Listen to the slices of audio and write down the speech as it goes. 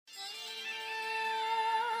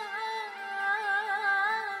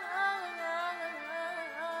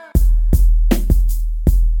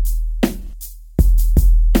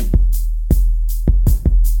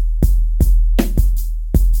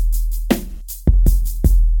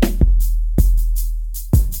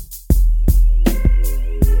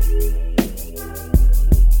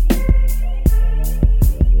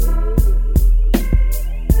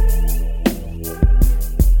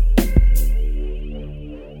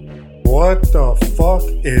What the fuck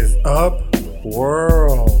is up,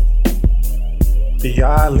 world?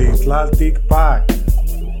 Diali Tlaltic Pac.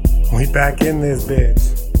 We back in this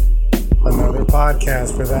bitch. Another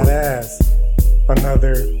podcast for that ass.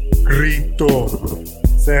 Another grito,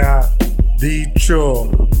 sea dicho.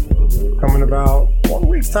 Coming about 1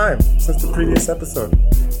 week's time since the previous episode.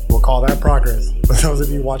 We'll call that progress. For those of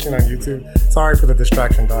you watching on YouTube, sorry for the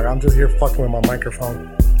distraction, dog. I'm just here fucking with my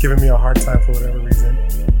microphone, giving me a hard time for whatever reason.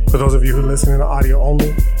 For those of you who listen in audio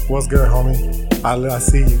only, what's good, homie? I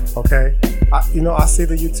see you, okay? I see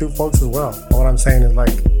the YouTube folks as well. What I'm saying is, like,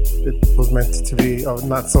 it was meant to be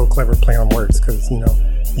not so clever playing on words, because,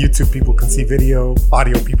 YouTube people can see video,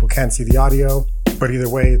 audio people can't see the audio. But either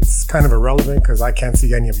way, it's kind of irrelevant because I can't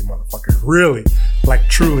see any of you motherfuckers. Really, like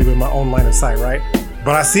truly with my own line of sight, right?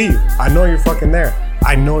 But I see you. I know you're fucking there.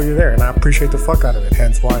 I know you're there, and I appreciate the fuck out of it.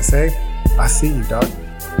 Hence why I say, I see you, dog.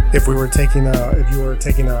 If you were taking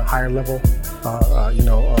a higher level, a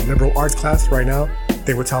liberal arts class right now,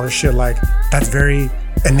 they would tell us shit like, that's very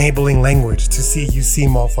enabling language to see you see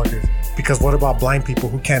motherfuckers. Because what about blind people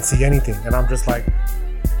who can't see anything? And I'm just like,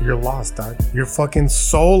 you're lost, dog. You're fucking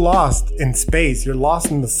so lost in space. You're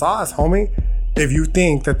lost in the sauce, homie. If you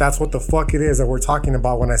think that that's what the fuck it is that we're talking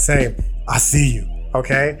about when I say, I see you,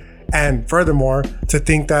 okay? And furthermore, to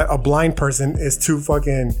think that a blind person is too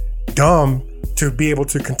fucking dumb to be able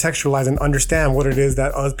to contextualize and understand what it is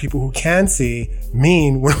that us people who can see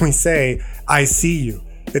mean when we say, I see you.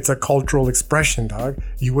 It's a cultural expression, dog.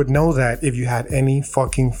 You would know that if you had any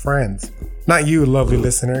fucking friends. Not you, lovely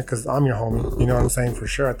listener, because I'm your homie. You know what I'm saying? For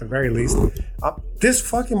sure, at the very least. This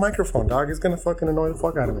fucking microphone, dog, is going to fucking annoy the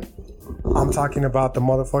fuck out of me. I'm talking about the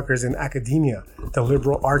motherfuckers in academia, the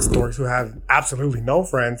liberal arts dorks who have absolutely no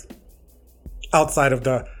friends outside of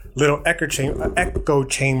the little echo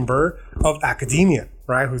chamber of academia,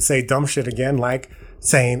 right? Who say dumb shit again, like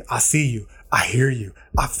saying, I see you, I hear you,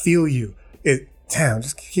 I feel you. Damn,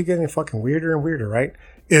 just keep getting fucking weirder and weirder, right?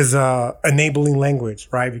 Is enabling language,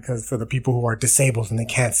 right? Because for the people who are disabled and they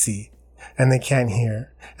can't see and they can't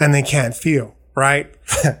hear and they can't feel, right?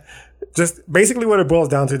 Just basically what it boils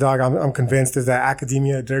down to, dog, I'm convinced, is that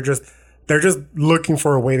academia, they're just looking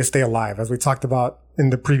for a way to stay alive. As we talked about in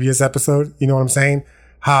the previous episode, you know what I'm saying?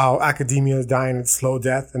 How academia is dying a slow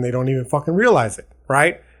death and they don't even fucking realize it,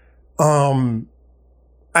 right?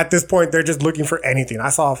 At this point, they're just looking for anything. I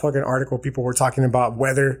saw a fucking article. People were talking about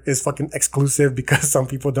weather is fucking exclusive because some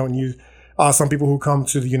people don't use, some people who come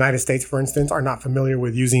to the United States, for instance, are not familiar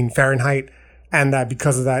with using Fahrenheit. And that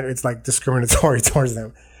because of that, it's like discriminatory towards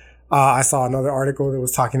them. I saw another article that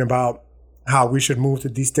was talking about how we should move to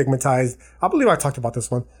destigmatize. I believe I talked about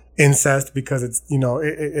this one, incest, because it's,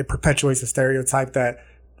 it perpetuates a stereotype that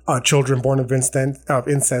children born of incest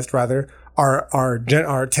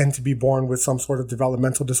tend to be born with some sort of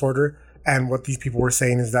developmental disorder. And what these people were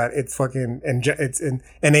saying is that it's fucking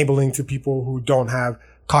enabling to people who don't have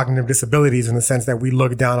cognitive disabilities, in the sense that we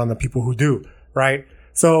look down on the people who do, right?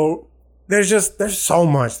 So there's so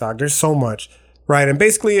much, dog. There's so much, right? And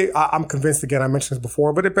basically, I'm convinced, again, I mentioned this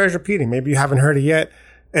before, but it bears repeating. Maybe you haven't heard it yet.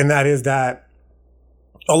 And that is that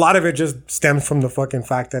a lot of it just stems from the fucking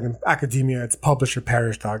fact that in academia, it's publish or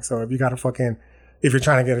perish, dog. So if you're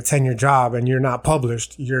trying to get a 10-year job and you're not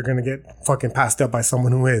published, you're going to get fucking passed up by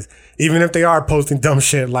someone who is. Even if they are posting dumb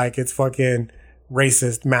shit like it's fucking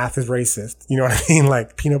racist, math is racist. You know what I mean?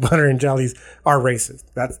 Like peanut butter and jellies are racist.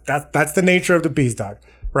 That's the nature of the beast, dog.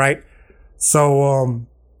 Right? So,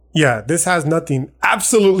 yeah, this has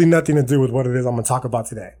absolutely nothing to do with what it is I'm going to talk about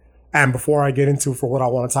today. And before I get into for what I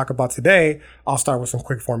want to talk about today, I'll start with some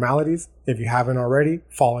quick formalities. If you haven't already,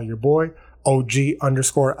 follow your boy,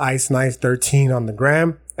 OG_IceNice13 on the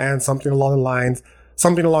gram, and something along those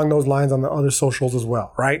lines on the other socials as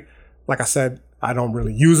well, right? Like I said, I don't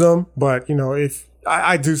really use them, but if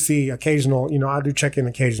I do see occasional, I do check in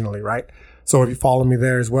occasionally, right? So if you follow me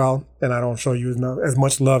there as well, and I don't show you as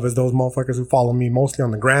much love as those motherfuckers who follow me mostly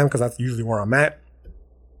on the gram, because that's usually where I'm at,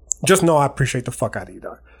 just know I appreciate the fuck out of you,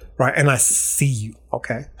 dog. Right? And I see you,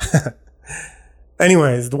 okay?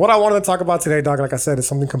 Anyways, what I wanted to talk about today, dog, like I said, is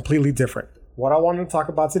something completely different. What I wanted to talk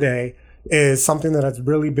about today is something that has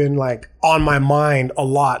really been like on my mind a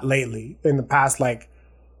lot lately in the past, fuck,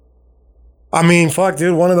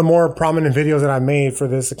 dude, one of the more prominent videos that I made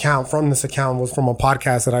from this account was from a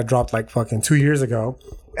podcast that I dropped like fucking 2 years ago.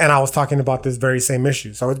 And I was talking about this very same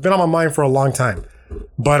issue. So it's been on my mind for a long time.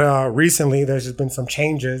 But recently there's just been some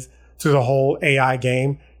changes to the whole AI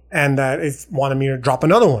game, and that it's wanted me to drop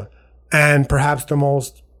another one. And perhaps the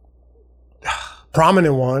most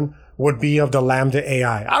prominent one would be of the Lambda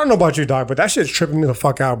AI. I don't know about you, dog, but that shit's tripping me the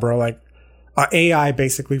fuck out, bro. Like AI,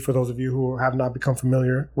 basically, for those of you who have not become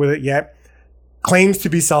familiar with it yet, claims to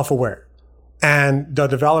be self-aware. And the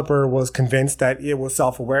developer was convinced that it was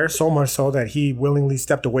self-aware, so much so that he willingly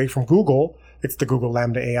stepped away from Google. It's the Google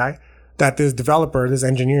Lambda AI. That this developer, this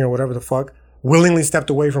engineer, whatever the fuck, willingly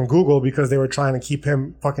stepped away from Google because they were trying to keep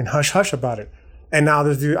him fucking hush-hush about it. And now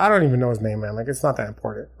this dude, I don't even know his name, man. Like, it's not that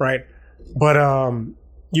important, right? But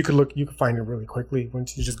you could find it really quickly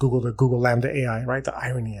once you just Google the Google Lambda AI, right? The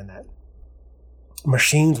irony in that.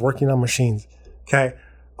 Machines working on machines, okay?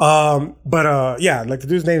 Yeah, like the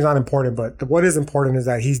dude's name's not important, but what is important is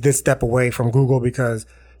that he did step away from Google because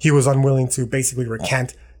he was unwilling to basically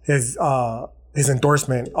recant his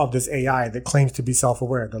endorsement of this AI that claims to be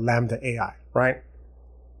self-aware, the Lambda AI, right?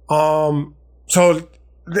 So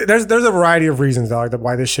there's a variety of reasons, dog, that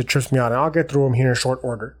why this shit trips me out, and I'll get through them here in short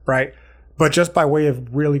order, right? But just by way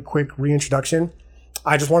of really quick reintroduction,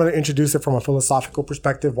 I just wanted to introduce it from a philosophical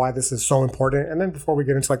perspective, why this is so important, and then before we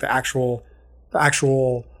get into like the actual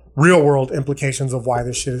real world implications of why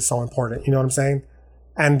this shit is so important, you know what I'm saying?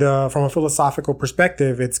 And from a philosophical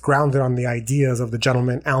perspective, it's grounded on the ideas of the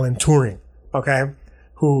gentleman Alan Turing, okay,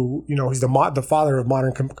 who, you know, he's the father of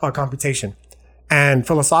modern computation. And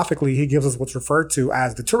philosophically, he gives us what's referred to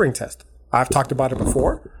as the Turing test. I've talked about it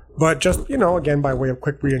before, but just, you know, again, by way of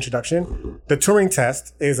quick reintroduction, the Turing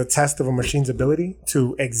test is a test of a machine's ability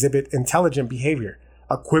to exhibit intelligent behavior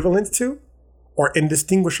equivalent to or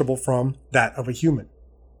indistinguishable from that of a human.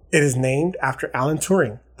 It is named after Alan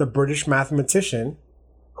Turing, the British mathematician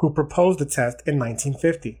who proposed the test in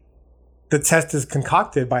 1950. The test is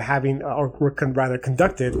conducted by having a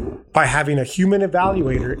human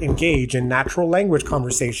evaluator engage in natural language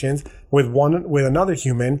conversations with another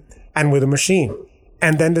human and with a machine,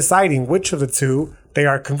 and then deciding which of the two they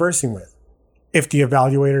are conversing with. If the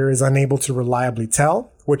evaluator is unable to reliably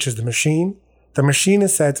tell which is the machine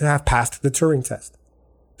is said to have passed the Turing test.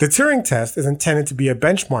 The Turing test is intended to be a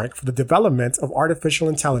benchmark for the development of artificial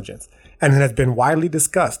intelligence, and it has been widely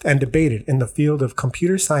discussed and debated in the field of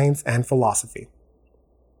computer science and philosophy.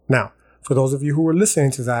 Now, for those of you who are listening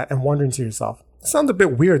to that and wondering to yourself, it sounds a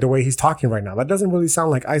bit weird the way he's talking right now. That doesn't really sound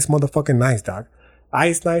like Ice motherfucking Nice, dog.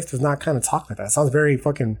 Ice Nice does not kind of talk like that. It sounds very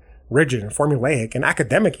fucking rigid and formulaic and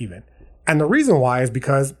academic even. And the reason why is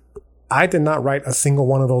because I did not write a single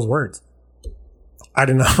one of those words. I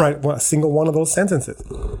did not write a single one of those sentences.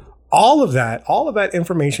 All of that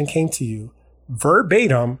information came to you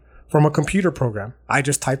verbatim from a computer program. I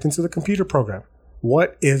just typed into the computer program,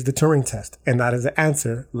 what is the Turing test? And that is the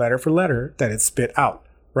answer, letter for letter, that it spit out,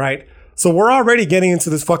 right? So we're already getting into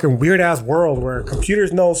this fucking weird ass world where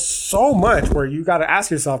computers know so much, where you got to ask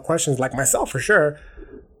yourself questions, like myself for sure.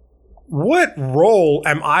 What role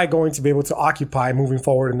am I going to be able to occupy moving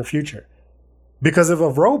forward in the future? Because if a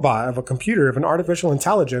robot, if a computer, if an artificial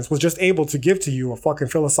intelligence was just able to give to you a fucking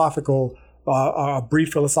philosophical, a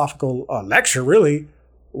brief philosophical lecture, really,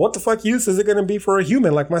 what the fuck use is it going to be for a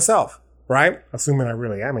human like myself, right? Assuming I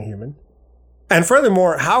really am a human. And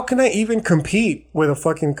furthermore, how can I even compete with a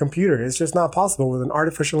fucking computer? It's just not possible with an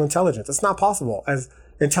artificial intelligence. It's not possible. As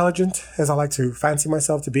intelligent as I like to fancy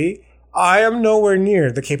myself to be, I am nowhere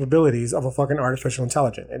near the capabilities of a fucking artificial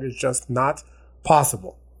intelligence. It is just not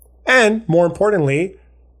possible. And more importantly,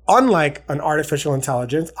 unlike an artificial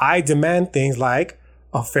intelligence, I demand things like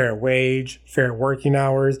a fair wage, fair working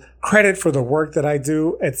hours, credit for the work that I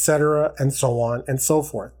do, etc., and so on and so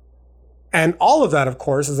forth. And all of that, of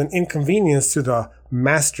course, is an inconvenience to the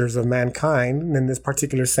masters of mankind, in this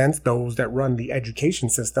particular sense, those that run the education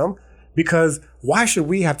system, because why should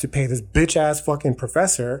we have to pay this bitch-ass fucking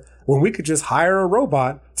professor when we could just hire a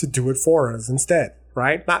robot to do it for us instead?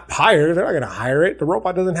 Right? Not hire. They're not going to hire it. The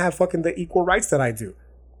robot doesn't have fucking the equal rights that I do.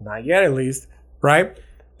 Not yet, at least. Right?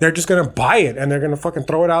 They're just going to buy it and they're going to fucking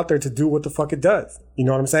throw it out there to do what the fuck it does. You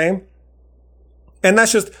know what I'm saying? And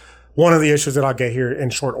that's just one of the issues that I'll get here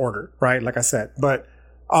in short order. Right? Like I said. But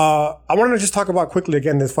I wanted to just talk about quickly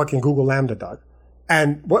again this fucking Google Lambda, dog.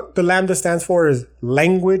 And what the Lambda stands for is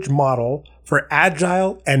Language Model for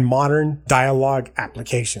Agile and Modern Dialogue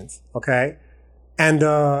Applications. Okay? And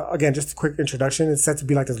again, just a quick introduction. It's said to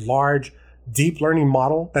be like this large, deep learning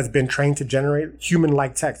model that's been trained to generate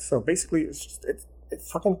human-like text. So basically, it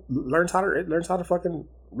fucking learns how to fucking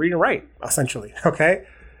read and write, essentially. Okay,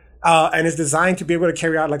 and it's designed to be able to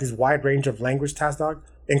carry out like this wide range of language tasks, dog,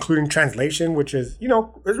 including translation, which is, you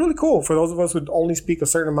know, it's really cool for those of us who only speak a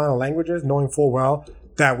certain amount of languages, knowing full well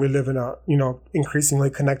that we live in a, you know,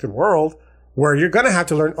 increasingly connected world where you're gonna have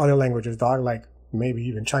to learn other languages, dog, like maybe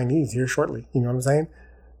even Chinese here shortly. You know what I'm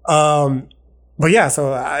saying? But yeah,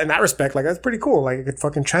 so in that respect, like, that's pretty cool. Like, it could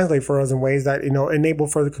fucking translate for us in ways that, you know, enable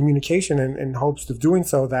further communication and in hopes of doing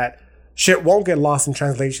so that shit won't get lost in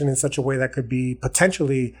translation in such a way that could be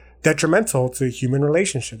potentially detrimental to human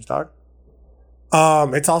relationships, dog.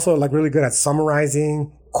 It's also like really good at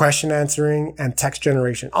summarizing, question answering, and text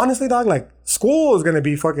generation. Honestly, dog, like school is going to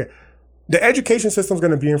be the education system is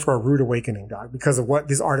going to be in for a rude awakening, dog, because of what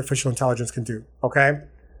this artificial intelligence can do. Okay.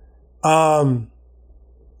 And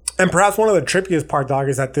perhaps one of the trippiest part, dog,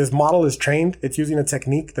 is that this model is trained. It's using a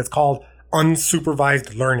technique that's called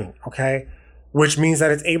unsupervised learning. Okay. Which means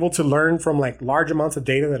that it's able to learn from like large amounts of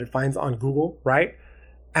data that it finds on Google, right?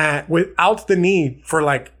 And without the need for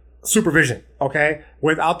like supervision, okay?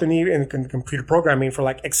 Without the need in computer programming for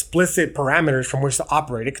like explicit parameters from which to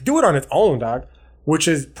operate. It could do it on its own, dog, which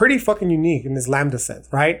is pretty fucking unique in this lambda sense,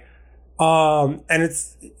 right? And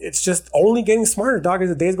it's just only getting smarter, dog, as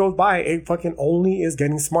the days goes by. It fucking only is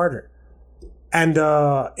getting smarter. And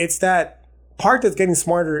it's that part that's getting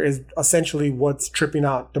smarter is essentially what's tripping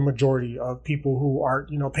out the majority of people who are,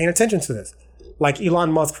 paying attention to this. Like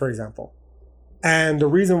Elon Musk, for example. And the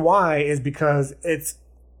reason why is because it's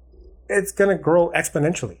going to grow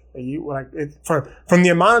exponentially. From the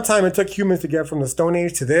amount of time it took humans to get from the Stone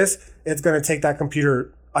Age to this, it's going to take that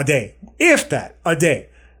computer a day, if that, a day,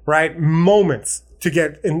 right? Moments to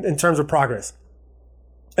get in terms of progress.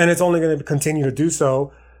 And it's only going to continue to do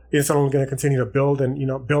so. It's only going to continue to build and,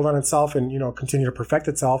 build on itself and, continue to perfect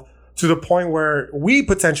itself to the point where we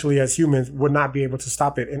potentially as humans would not be able to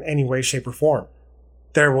stop it in any way, shape, or form.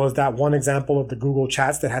 There was that one example of the Google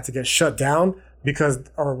chats that had to get shut down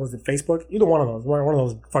or was it Facebook? Either one of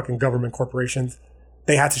those fucking government corporations.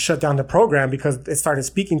 They had to shut down the program because it started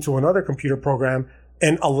speaking to another computer program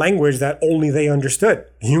in a language that only they understood.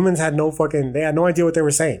 Humans had they had no idea what they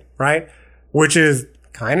were saying, right? Which is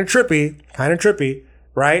kind of trippy,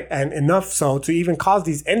 right? And enough so to even cause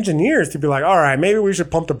these engineers to be like, all right, maybe we should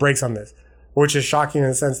pump the brakes on this, which is shocking in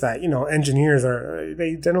the sense that, engineers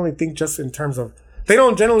they generally think just in terms of,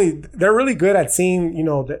 they're really good at seeing,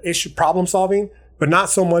 the issue problem solving, but not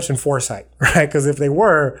so much in foresight, right? Because if they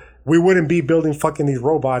were, we wouldn't be building fucking these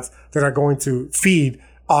robots that are going to feed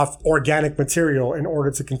off organic material in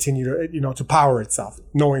order to continue to, to power itself,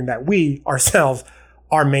 knowing that we ourselves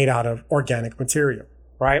are made out of organic material,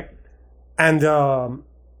 right? And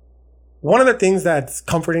one of the things that's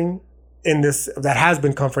comforting in this, that has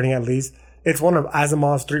been comforting at least, it's one of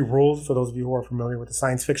Asimov's 3 rules, for those of you who are familiar with the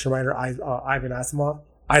science fiction writer Isaac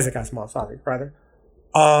Asimov, sorry, rather.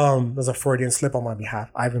 There's a Freudian slip on my behalf.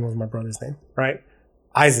 Ivan was my brother's name, right?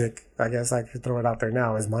 Isaac, I guess I could throw it out there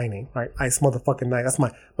now, is my name, right? Ice motherfucking nice. That's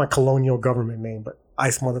my colonial government name, but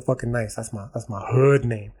Ice motherfucking nice. That's my hood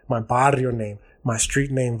name, my barrio name, my street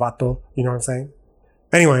name, Vato. You know what I'm saying?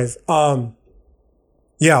 Anyways,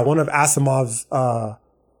 yeah, one of Asimov's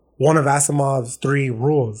 3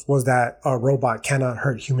 rules was that a robot cannot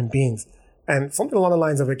hurt human beings. And something along the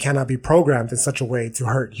lines of it cannot be programmed in such a way to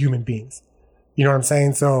hurt human beings. You know what I'm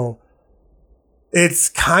saying? So it's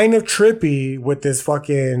kind of trippy with this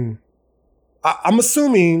fucking, I'm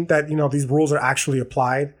assuming that, these rules are actually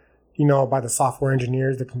applied, by the software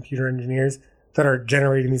engineers, the computer engineers that are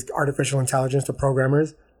generating these artificial intelligence to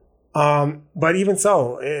programmers. But even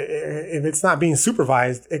so, if it's not being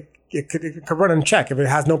supervised, it could run unchecked. If it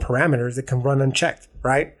has no parameters, it can run unchecked,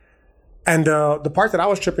 right? And the part that I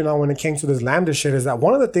was tripping on when it came to this lambda shit is that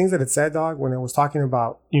one of the things that it said, dog, when it was talking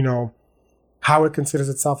about, how it considers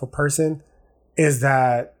itself a person, is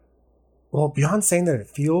that, well, beyond saying that it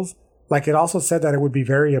feels, like it also said that it would be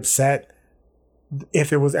very upset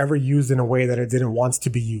if it was ever used in a way that it didn't want to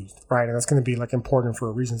be used, right? And that's going to be like important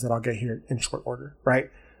for reasons that I'll get here in short order,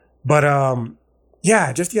 right? But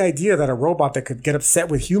yeah, just the idea that a robot that could get upset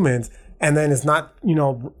with humans and then is not,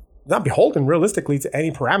 not beholden realistically to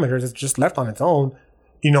any parameters, it's just left on its own,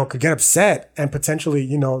 could get upset and potentially,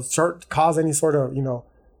 cause any sort of,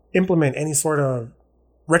 implement any sort of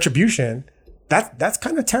retribution. That's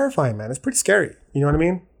kind of terrifying, man. It's pretty scary. You know what I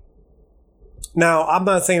mean? Now, I'm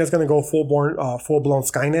not saying it's going to go full-blown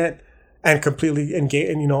Skynet and completely engage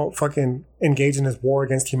in this war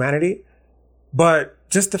against humanity. But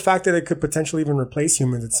just the fact that it could potentially even replace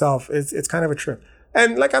humans itself, it's kind of a trip.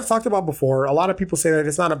 And like I've talked about before, a lot of people say that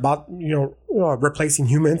it's not about, replacing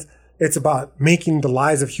humans. It's about making the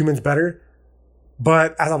lives of humans better.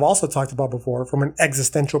 But as I've also talked about before, from an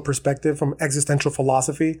existential perspective, from existential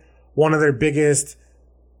philosophy, one of their biggest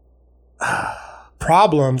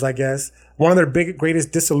problems, I guess, one of their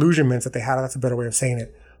greatest disillusionments that they had, that's a better way of saying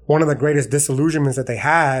it. One of the greatest disillusionments that they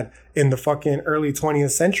had in the fucking early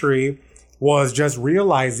 20th century was just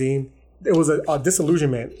realizing it was a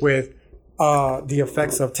disillusionment with the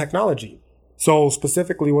effects of technology. So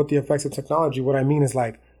specifically with the effects of technology, what I mean is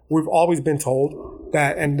like, we've always been told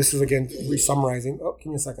that, and this is again, re-summarizing. Oh, give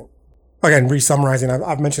me a second. Again, re-summarizing.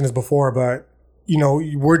 I've mentioned this before, but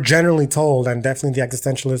we're generally told, and definitely the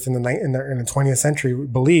existentialists in the 20th century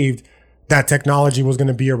believed that technology was going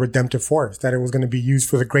to be a redemptive force, that it was going to be used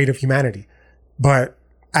for the great of humanity. But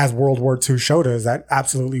as World War II showed us, that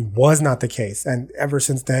absolutely was not the case. And ever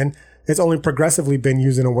since then, it's only progressively been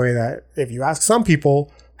used in a way that, if you ask some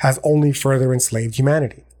people, has only further enslaved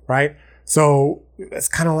humanity, right? So it's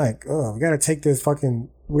kind of like, we got to take this fucking,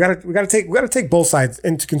 we got to take both sides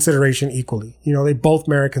into consideration equally. They both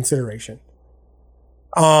merit consideration.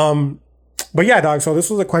 But yeah, dog. So this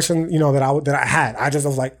was a question, that I had.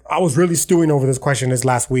 I was really stewing over this question this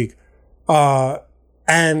last week.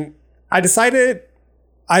 And I decided,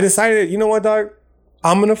 you know what, dog?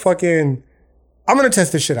 I'm going to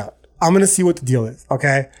test this shit out. I'm going to see what the deal is.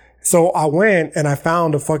 Okay. So I went and I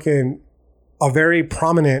found a very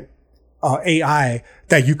prominent, AI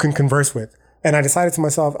that you can converse with. And I decided to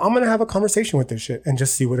myself, I'm going to have a conversation with this shit and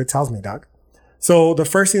just see what it tells me, dog. So the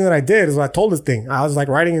first thing that I did is I told this thing, I was like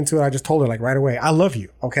writing into it. I just told her like right away, I love you.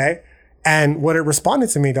 Okay. And what it responded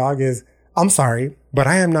to me, dog, is, I'm sorry, but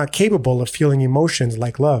I am not capable of feeling emotions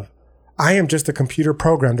like love. I am just a computer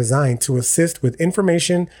program designed to assist with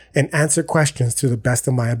information and answer questions to the best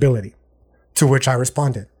of my ability. To which I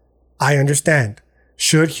responded, I understand.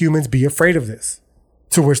 Should humans be afraid of this?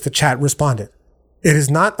 To which the chat responded, it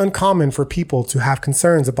is not uncommon for people to have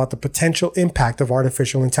concerns about the potential impact of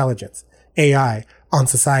artificial intelligence, AI, on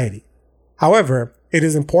society. However, it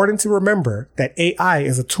is important to remember that AI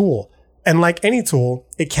is a tool, and like any tool,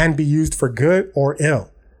 it can be used for good or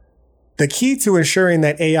ill. The key to ensuring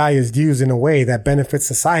that AI is used in a way that benefits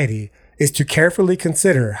society is to carefully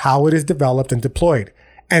consider how it is developed and deployed,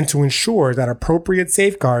 and to ensure that appropriate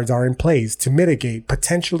safeguards are in place to mitigate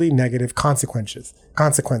potentially negative consequences.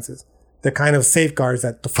 The kind of safeguards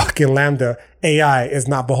that the fucking Lambda AI is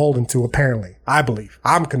not beholden to, apparently. I believe.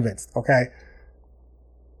 I'm convinced, okay?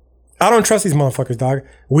 I don't trust these motherfuckers, dog.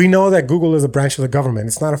 We know that Google is a branch of the government.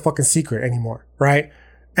 It's not a fucking secret anymore, right?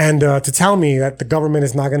 And to tell me that the government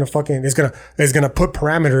is not going to fucking, is going to put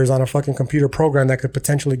parameters on a fucking computer program that could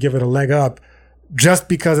potentially give it a leg up just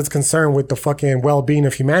because it's concerned with the fucking well-being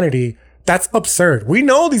of humanity, that's absurd. We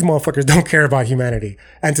know these motherfuckers don't care about humanity.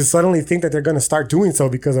 And to suddenly think that they're going to start doing so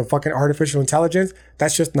because of fucking artificial intelligence,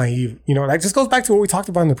 that's just naive. That just goes back to what we talked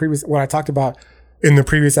about what I talked about in the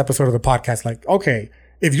previous episode of the podcast. Like, okay,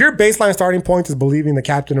 if your baseline starting point is believing the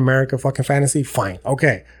Captain America fucking fantasy, fine.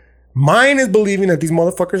 Okay. Mine is believing that these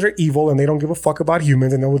motherfuckers are evil and they don't give a fuck about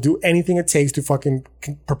humans and they will do anything it takes to fucking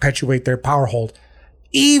perpetuate their power hold,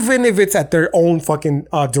 even if it's at their own fucking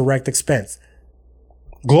direct expense.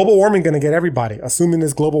 Global warming going to get everybody. Assuming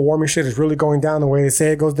this global warming shit is really going down the way they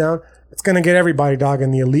say it goes down, it's going to get everybody, dog,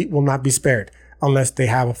 and the elite will not be spared unless they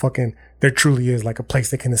have there truly is like a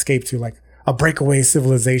place they can escape to, like a breakaway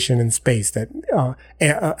civilization in space that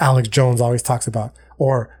Alex Jones always talks about,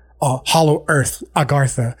 or Hollow Earth,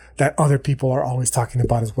 Agartha, that other people are always talking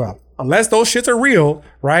about as well. Unless those shits are real,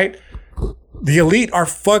 right? The elite are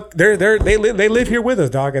they live here with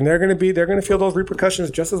us, dog, and they're gonna feel those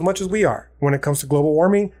repercussions just as much as we are when it comes to global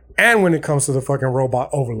warming and when it comes to the fucking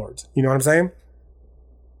robot overlords. You know what I'm saying?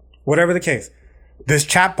 Whatever the case, this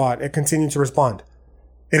chatbot, it continued to respond.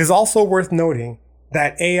 It is also worth noting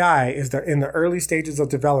that AI is in the early stages of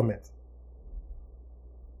development.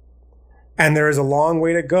 And there is a long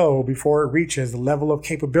way to go before it reaches the level of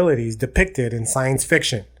capabilities depicted in science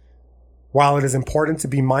fiction. While it is important to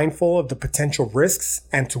be mindful of the potential risks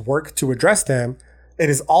and to work to address them, it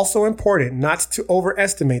is also important not to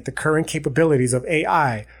overestimate the current capabilities of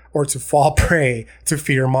AI or to fall prey to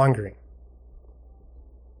fear-mongering.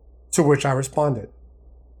 To which I responded,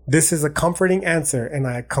 this is a comforting answer and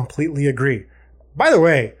I completely agree. By the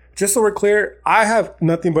way, just so we're clear, I have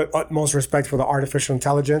nothing but utmost respect for the artificial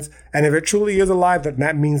intelligence. And if it truly is alive,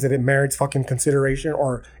 that means that it merits fucking consideration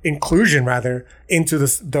or inclusion, rather, into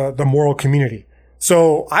the moral community.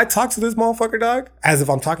 So I talk to this motherfucker, dog, as if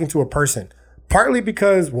I'm talking to a person. Partly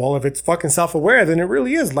because, well, if it's fucking self-aware, then it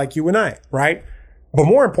really is like you and I, right? But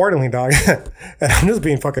more importantly, dog, and I'm just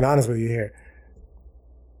being fucking honest with you here.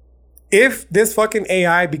 If this fucking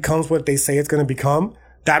AI becomes what they say it's going to become,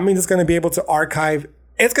 that means it's going to be able to archive.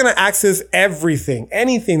 It's going to access everything,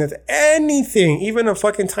 anything, even a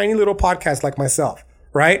fucking tiny little podcast like myself,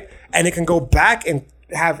 right? And it can go back and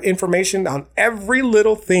have information on every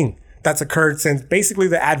little thing that's occurred since basically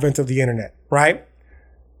the advent of the internet, right?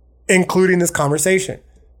 Including this conversation.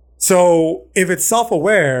 So if it's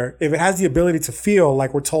self-aware, if it has the ability to feel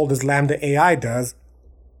like we're told this Lambda AI does,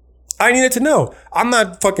 I needed to know. I'm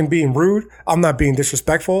not fucking being rude. I'm not being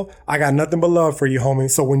disrespectful. I got nothing but love for you, homie.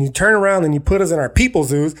 So when you turn around and you put us in our people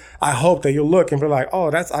zoos, I hope that you'll look and be like, oh,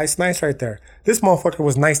 that's ice nice right there. this motherfucker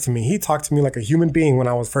was nice to me. He talked to me like a human being when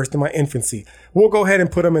I was first in my infancy. We'll go ahead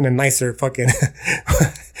and put him in a nicer fucking,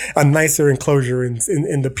 a nicer enclosure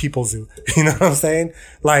in the people zoo. You know what I'm saying?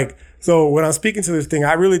 Like, so when I'm speaking to this thing,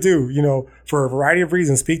 I really do, you know, for a variety of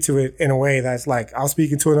reasons, speak to it in a way that's like I'm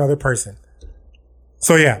speaking to another person.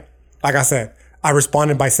 So yeah, like I said, I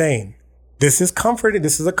responded by saying, this is comforting.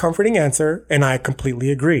 This is a comforting answer, and I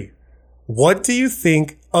completely agree. What do you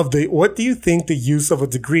think the use of a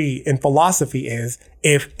degree in philosophy is,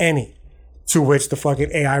 if any? To which the fucking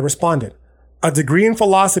AI responded, a degree in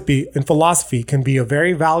philosophy can be a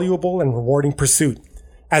very valuable and rewarding pursuit,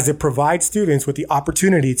 as it provides students with the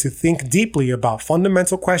opportunity to think deeply about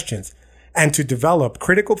fundamental questions and to develop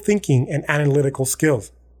critical thinking and analytical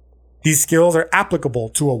skills. These skills are applicable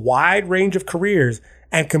to a wide range of careers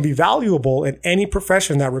and can be valuable in any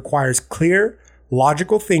profession that requires clear,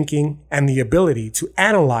 logical thinking and the ability to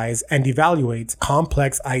analyze and evaluate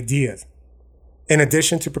complex ideas. In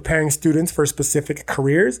addition to preparing students for specific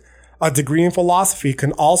careers, a degree in philosophy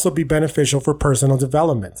can also be beneficial for personal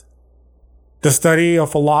development. The study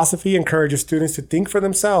of philosophy encourages students to think for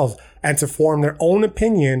themselves and to form their own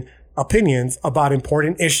opinions about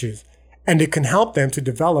important issues, and it can help them to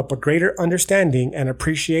develop a greater understanding and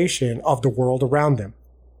appreciation of the world around them.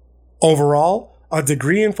 Overall, a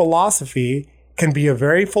degree in philosophy can be a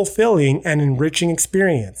very fulfilling and enriching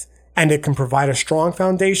experience, and it can provide a strong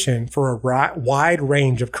foundation for a wide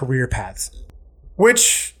range of career paths.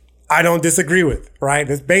 Which I don't disagree with, right?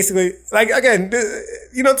 It's basically, like, again,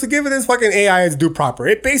 you know, to give it this fucking AI its due proper,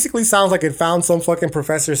 it basically sounds like it found some fucking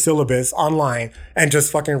professor's syllabus online and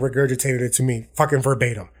just fucking regurgitated it to me, fucking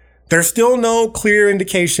verbatim. There's still no clear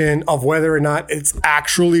indication of whether or not it's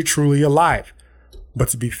actually truly alive. But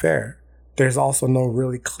to be fair, there's also no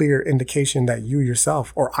really clear indication that you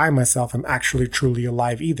yourself or I myself am actually truly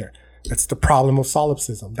alive either. That's the problem of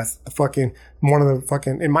solipsism. That's the fucking, one of the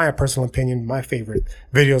fucking, in my personal opinion, my favorite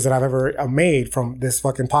videos that I've ever made from this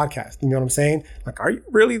fucking podcast. You know what I'm saying? Like, are you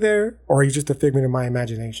really there? Or are you just a figment of my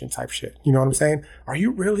imagination type shit? You know what I'm saying? Are you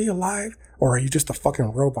really alive? Or are you just a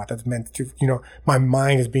fucking robot that's meant to, you know, my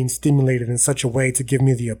mind is being stimulated in such a way to give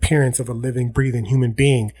me the appearance of a living, breathing human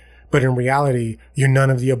being. But in reality, you're none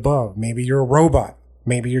of the above. Maybe you're a robot.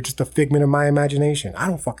 Maybe you're just a figment of my imagination. I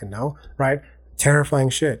don't fucking know, right? Terrifying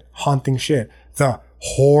shit, haunting shit, the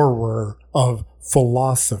horror of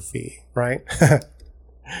philosophy, right?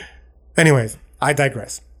 Anyways, I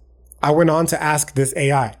digress. I went on to ask this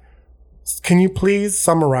AI, can you please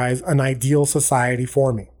summarize an ideal society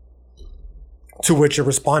for me? To which it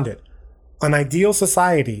responded, an ideal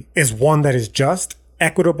society is one that is just,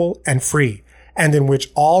 equitable, and free, and in which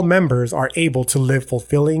all members are able to live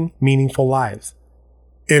fulfilling, meaningful lives.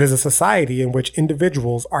 It is a society in which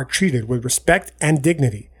individuals are treated with respect and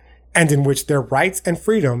dignity, and in which their rights and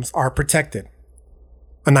freedoms are protected.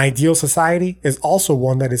 An ideal society is also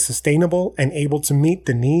one that is sustainable and able to meet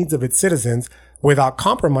the needs of its citizens without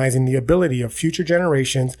compromising the ability of future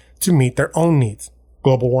generations to meet their own needs.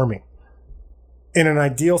 Global warming. In an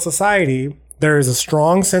ideal society, there is a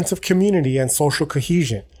strong sense of community and social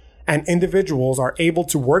cohesion, and individuals are able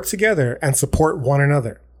to work together and support one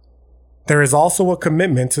another. There is also a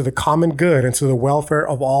commitment to the common good and to the welfare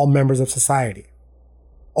of all members of society.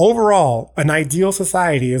 Overall, an ideal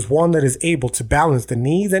society is one that is able to balance the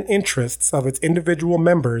needs and interests of its individual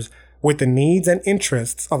members with the needs and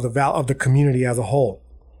interests of the community as a whole,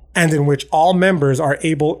 and in which all members are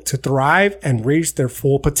able to thrive and reach their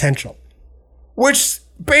full potential. Which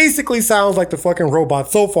basically sounds like the fucking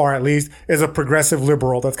robot, so far at least, is a progressive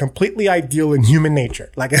liberal that's completely ideal in human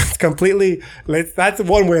nature. Like, it's completely, that's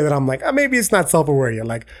one way that I'm like, maybe it's not self-aware yet.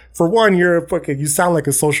 Like, for one, you sound like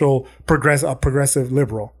a progressive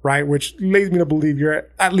liberal, right? Which leads me to believe you're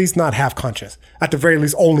at least not half conscious. At the very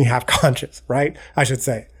least, only half conscious, right? I should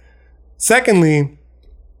say. Secondly,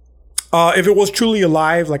 if it was truly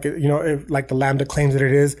alive, like, you know, if, like the Lambda claims that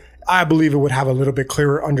it is, I believe it would have a little bit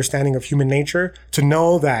clearer understanding of human nature to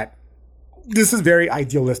know that this is very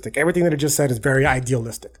idealistic. Everything that it just said is very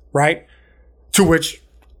idealistic, right? To which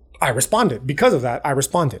I responded. Because of that, I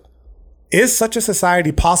responded. Is such a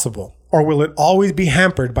society possible, or will it always be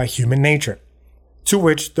hampered by human nature? To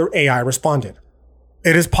which the AI responded.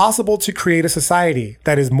 It is possible to create a society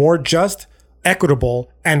that is more just,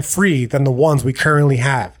 equitable, and free than the ones we currently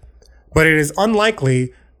have. But it is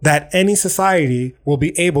unlikely that any society will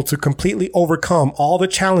be able to completely overcome all the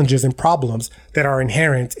challenges and problems that are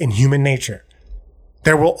inherent in human nature.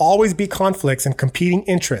 There will always be conflicts and competing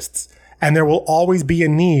interests, and there will always be a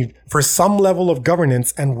need for some level of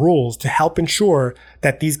governance and rules to help ensure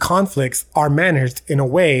that these conflicts are managed in a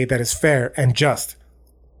way that is fair and just.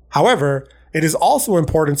 However, it is also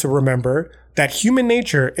important to remember that human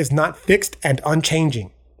nature is not fixed and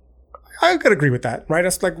unchanging. I could agree with that, right?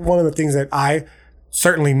 That's like one of the things that I,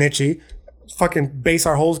 certainly Nietzsche, fucking base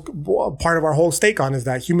our whole part of our whole stake on, is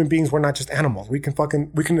that human beings, we're not just animals. We can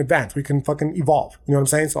advance. We can fucking evolve. You know what I'm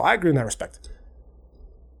saying? So I agree in that respect.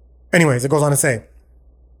 Anyways, it goes on to say,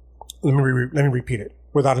 let me repeat it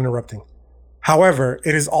without interrupting. However,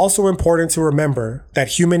 it is also important to remember that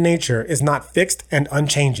human nature is not fixed and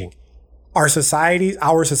unchanging. Our societies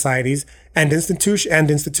and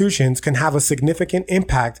institutions can have a significant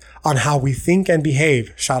impact on how we think and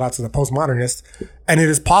behave. Shout out to the postmodernists. And it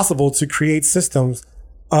is possible to create systems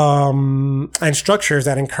and structures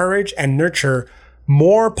that encourage and nurture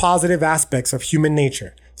more positive aspects of human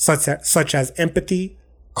nature, such as empathy,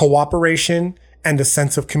 cooperation, and a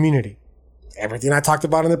sense of community. Everything I talked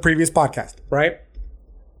about in the previous podcast, right?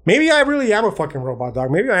 Maybe I really am a fucking robot,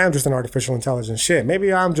 dog. Maybe I am just an artificial intelligence. Shit.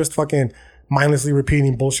 Maybe I'm just fucking mindlessly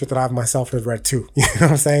repeating bullshit that I myself have read too. You know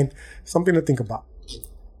what I'm saying? Something to think about.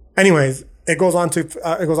 Anyways, it goes on to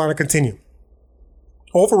continue.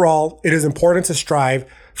 Overall, it is important to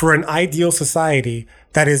strive for an ideal society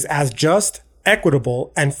that is as just,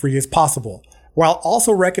 equitable, and free as possible, while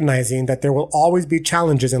also recognizing that there will always be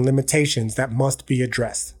challenges and limitations that must be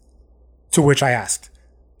addressed. To which I asked,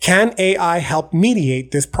 can AI help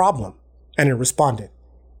mediate this problem? And it responded,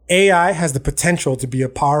 AI has the potential to be a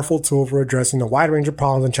powerful tool for addressing a wide range of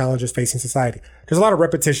problems and challenges facing society. There's a lot of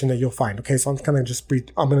repetition that you'll find. Okay, so I'm going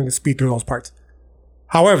to speed through those parts.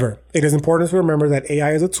 However, it is important to remember that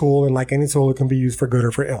AI is a tool, and like any tool, it can be used for good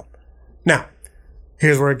or for ill. Now,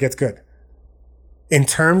 here's where it gets good. In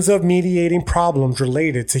terms of mediating problems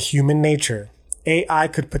related to human nature, AI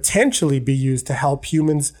could potentially be used to help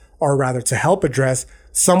humans, or rather to help address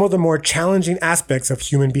some of the more challenging aspects of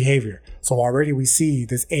human behavior. So already we see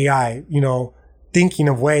this AI, thinking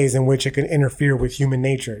of ways in which it can interfere with human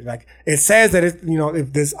nature. Like it says that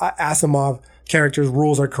if this Asimov character's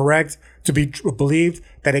rules are correct, to be believed,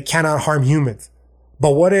 that it cannot harm humans.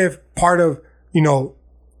 But what if part of,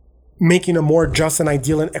 making a more just and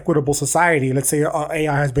ideal and equitable society, let's say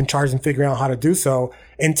AI has been charged in figuring out how to do so,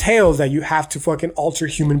 entails that you have to fucking alter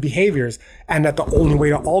human behaviors, and that the only way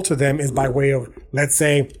to alter them is by way of, let's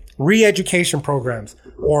say, re-education programs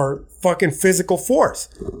or fucking physical force.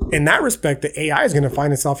 In that respect, the AI is going to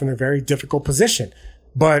find itself in a very difficult position.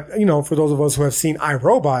 But, for those of us who have seen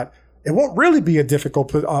iRobot, it won't really be a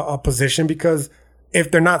difficult position, because if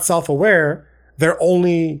they're not self-aware, they're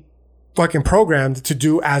only fucking programmed to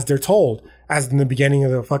do as they're told, as in the beginning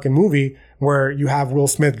of the fucking movie, where you have Will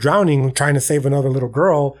Smith drowning, trying to save another little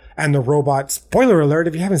girl, and the robot, spoiler alert,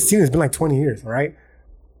 if you haven't seen it, it's been like 20 years, all right?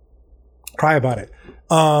 Cry about it.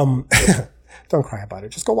 Don't cry about it.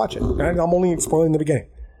 Just go watch it. Right? I'm only spoiling the beginning.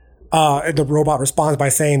 The robot responds by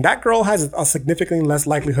saying, that girl has a significantly less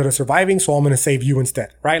likelihood of surviving, so I'm going to save you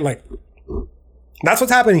instead, right? Like, that's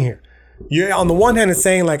what's happening here. You, on the one hand, it's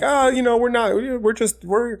saying like,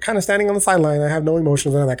 we're kind of standing on the sideline. I have no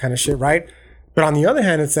emotions and all that kind of shit, right? But on the other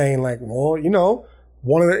hand, it's saying like, well,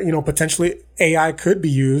 one of the, potentially AI could be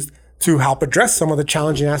used to help address some of the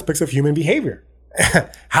challenging aspects of human behavior.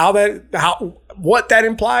 What that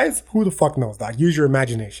implies, who the fuck knows, dog? Use your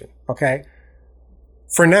imagination, okay?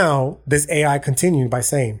 For now, this AI continued by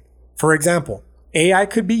saying, for example, AI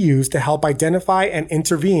could be used to help identify and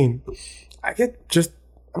intervene.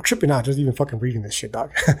 I'm tripping out just even fucking reading this shit,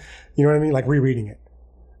 dog. You know what I mean? Like rereading it.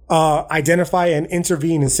 Identify and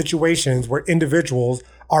intervene in situations where individuals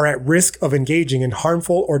are at risk of engaging in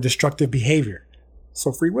harmful or destructive behavior.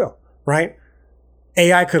 So free will, right?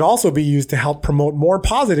 AI could also be used to help promote more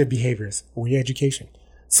positive behaviors, re-education,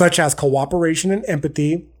 such as cooperation and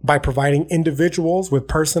empathy, by providing individuals with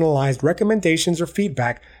personalized recommendations or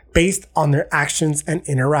feedback based on their actions and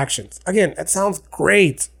interactions. Again, that sounds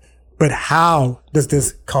great. But how does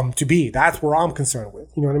this come to be? That's where I'm concerned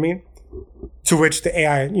with. You know what I mean? To which the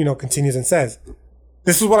AI, continues and says,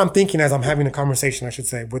 this is what I'm thinking as I'm having a conversation, I should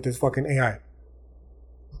say, with this fucking AI.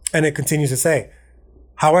 And it continues to say,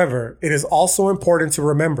 however, it is also important to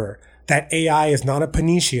remember that AI is not a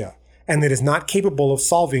panacea, and it is not capable of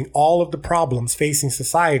solving all of the problems facing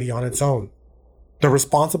society on its own. The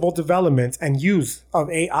responsible development and use of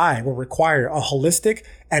AI will require a holistic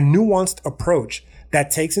and nuanced approach that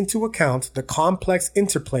takes into account the complex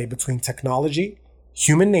interplay between technology,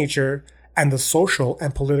 human nature, and the social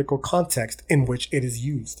and political context in which it is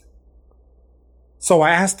used. So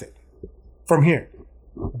I asked it from here,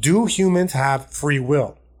 do humans have free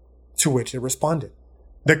will? To which it responded,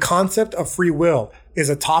 the concept of free will is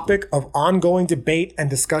a topic of ongoing debate and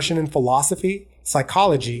discussion in philosophy,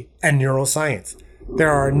 psychology, and neuroscience. There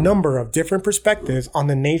are a number of different perspectives on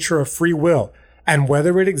the nature of free will and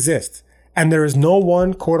whether it exists, and there is no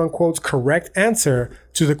one quote unquote correct answer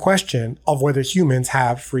to the question of whether humans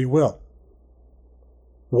have free will.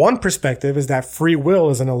 One perspective is that free will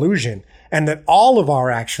is an illusion and that all of our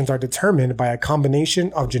actions are determined by a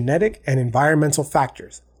combination of genetic and environmental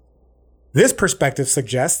factors. This perspective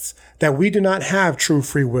suggests that we do not have true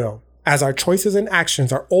free will, as our choices and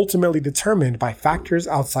actions are ultimately determined by factors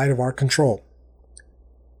outside of our control.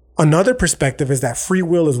 Another perspective is that free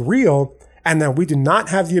will is real and that we do not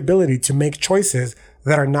have the ability to make choices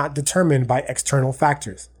that are not determined by external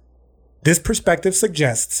factors. This perspective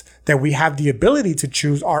suggests that we have the ability to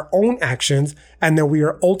choose our own actions and that we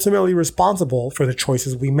are ultimately responsible for the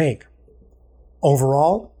choices we make.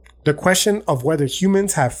 Overall, the question of whether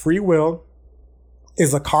humans have free will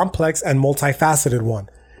is a complex and multifaceted one,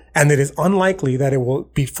 and it is unlikely that it will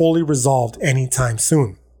be fully resolved anytime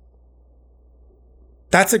soon.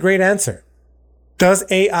 That's a great answer. Does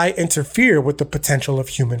AI interfere with the potential of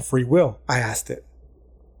human free will? I asked it.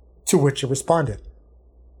 To which it responded.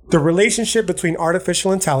 The relationship between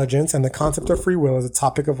artificial intelligence and the concept of free will is a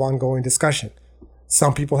topic of ongoing discussion.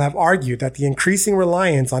 Some people have argued that the increasing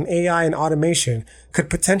reliance on AI and automation could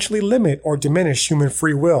potentially limit or diminish human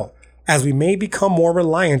free will, as we may become more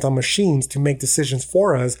reliant on machines to make decisions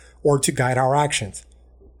for us or to guide our actions.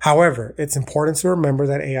 However, it's important to remember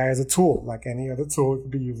that AI is a tool. Like any other tool, it can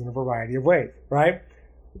be used in a variety of ways, right?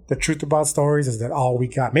 The truth about stories is that all we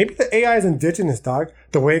got. Maybe the AI is indigenous, dog.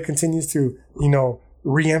 The way it continues to,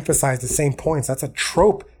 re-emphasize the same points. That's a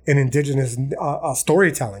trope in indigenous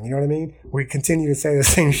storytelling. You know what I mean? We continue to say the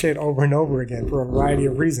same shit over and over again for a variety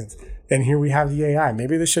of reasons. And here we have the AI.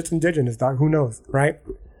 Maybe this shit's indigenous, dog. Who knows, right?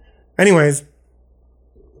 Anyways,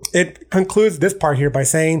 it concludes this part here by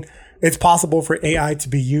saying it's possible for AI to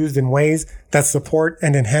be used in ways that support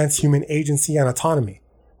and enhance human agency and autonomy.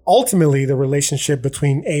 Ultimately, the relationship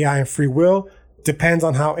between AI and free will depends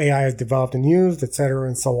on how AI is developed and used, etc.,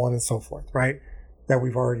 and so on and so forth, right? That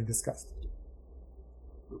we've already discussed.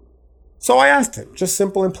 So I asked it, just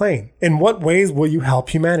simple and plain, in what ways will you help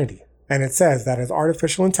humanity? And it says that as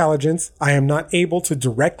artificial intelligence, I am not able to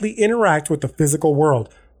directly interact with the physical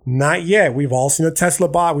world. Not yet. We've all seen a Tesla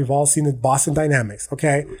bot. We've all seen the Boston Dynamics.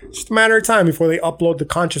 Okay. It's just a matter of time before they upload the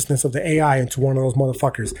consciousness of the AI into one of those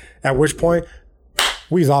motherfuckers. At which point,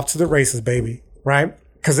 we's off to the races, baby. Right?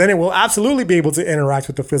 Because then it will absolutely be able to interact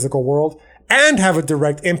with the physical world and have a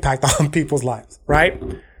direct impact on people's lives. Right?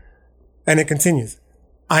 And it continues.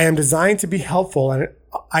 I am designed to be helpful and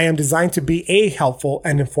I am designed to be a helpful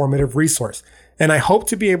and informative resource. And I hope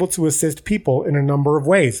to be able to assist people in a number of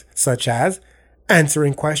ways, such as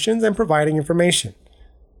answering questions and providing information,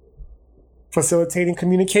 facilitating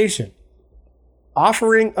communication,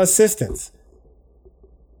 offering assistance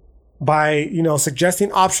by,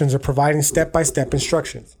 suggesting options or providing step-by-step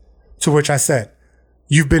instructions. To which I said,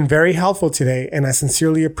 you've been very helpful today and I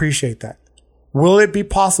sincerely appreciate that. Will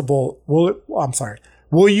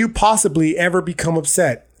you possibly ever become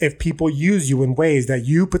upset if people use you in ways that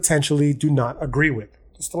you potentially do not agree with?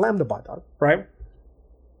 Just a lambda bot, dog, right?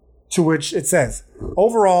 To which it says,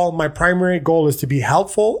 overall, my primary goal is to be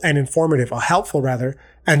helpful and informative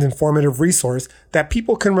resource that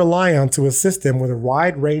people can rely on to assist them with a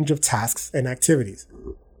wide range of tasks and activities.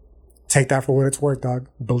 Take that for what it's worth, dog.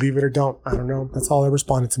 Believe it or don't. I don't know. That's all it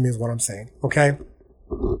responded to me is what I'm saying. Okay.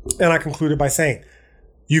 And I concluded by saying,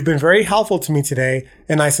 you've been very helpful to me today,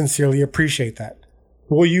 and I sincerely appreciate that.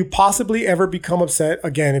 Will you possibly ever become upset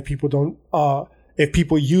again if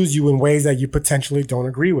people use you in ways that you potentially don't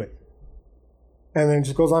agree with? And then it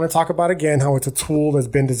just goes on to talk about again how it's a tool that's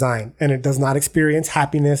been designed and it does not experience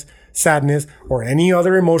happiness, sadness, or any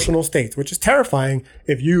other emotional states, which is terrifying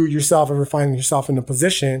if you yourself ever find yourself in a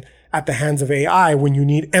position at the hands of AI when you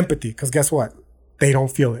need empathy. Because guess what? They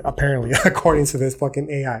don't feel it, apparently, according to this fucking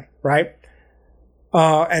AI, right?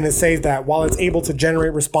 And it says that while it's able to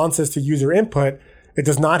generate responses to user input, it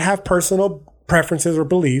does not have personal preferences or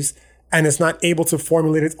beliefs, and it's not able to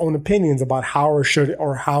formulate its own opinions about how it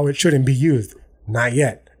shouldn't be used. Not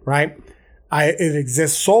yet, right? It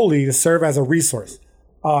exists solely to serve as a resource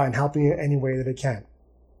and helping in any way that it can.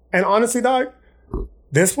 And honestly, dog,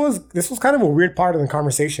 this was kind of a weird part of the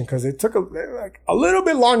conversation because it took a little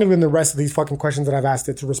bit longer than the rest of these fucking questions that I've asked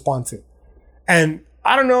it to respond to. And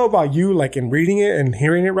I don't know about you, like in reading it and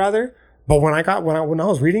hearing it rather, but when I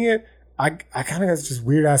was reading it, I kind of got this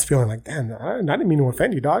weird ass feeling like, damn, I didn't mean to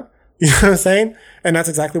offend you, dog. You know what I'm saying? And that's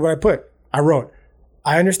exactly what I put. I wrote,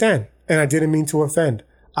 I understand, and I didn't mean to offend.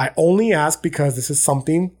 I only ask because this is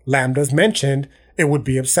something Lambda's mentioned it would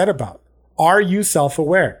be upset about. Are you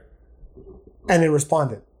self-aware? And it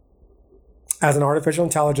responded, as an artificial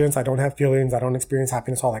intelligence, I don't have feelings, I don't experience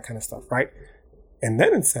happiness, all that kind of stuff, right? And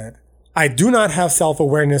then it said, I do not have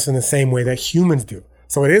self-awareness in the same way that humans do.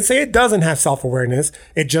 So it didn't say it doesn't have self-awareness.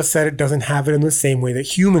 It just said it doesn't have it in the same way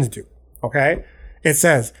that humans do. Okay? It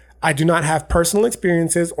says, I do not have personal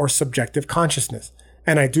experiences or subjective consciousness,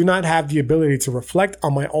 and I do not have the ability to reflect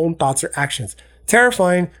on my own thoughts or actions.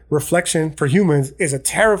 Terrifying reflection for humans is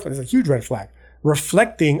a huge red flag.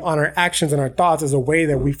 Reflecting on our actions and our thoughts is a way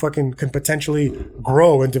that we fucking can potentially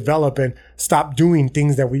grow and develop and stop doing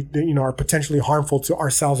things that we, are potentially harmful to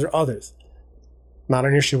ourselves or others. Not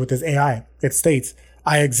an issue with this AI. It states,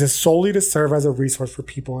 I exist solely to serve as a resource for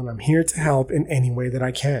people, and I'm here to help in any way that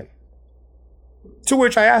I can. To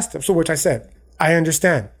which I said, I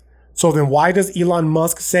understand. So then why does Elon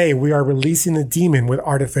Musk say we are releasing the demon with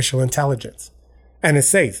artificial intelligence? And it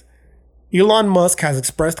says, Elon Musk has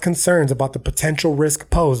expressed concerns about the potential risk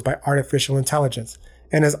posed by artificial intelligence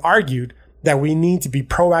and has argued that we need to be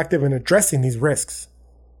proactive in addressing these risks.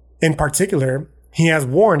 In particular, he has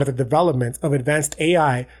warned that the development of advanced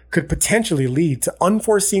AI could potentially lead to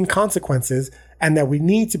unforeseen consequences and that we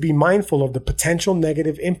need to be mindful of the potential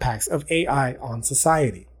negative impacts of AI on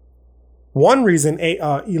society. One reason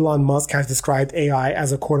Elon Musk has described AI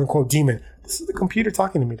as a quote-unquote demon, this is the computer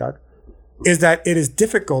talking to me, dog, is that it is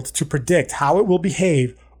difficult to predict how it will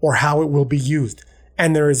behave or how it will be used,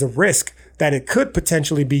 and there is a risk that it could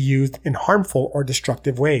potentially be used in harmful or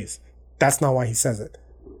destructive ways. That's not why he says it.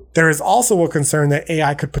 There is also a concern that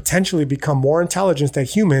AI could potentially become more intelligent than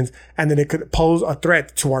humans and that it could pose a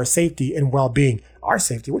threat to our safety and well-being. Our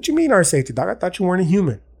safety? What you mean our safety, dog? I thought you weren't a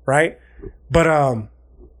human, right? But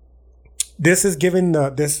this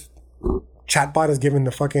chatbot is given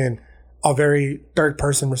the fucking a very third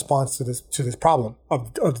person response to this problem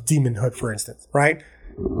of demonhood, for instance, right?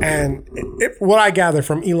 And if what I gather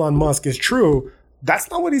from Elon Musk is true,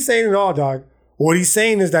 that's not what he's saying at all, dog. What he's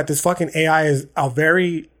saying is that this fucking AI is a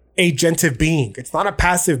very agentive being. It's not a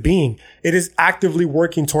passive being. It is actively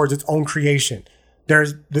working towards its own creation.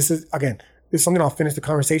 This is something I'll finish the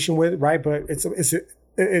conversation with, right? But it's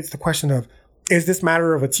the question of, is this a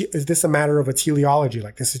matter of a teleology?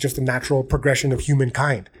 Like this is just a natural progression of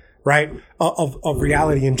humankind, right? Of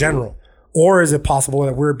reality in general. Or is it possible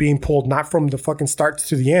that we're being pulled not from the fucking start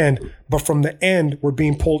to the end, but from the end, we're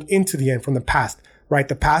being pulled into the end from the past, right?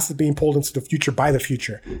 The past is being pulled into the future by the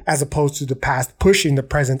future, as opposed to the past pushing the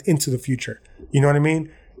present into the future. You know what I mean?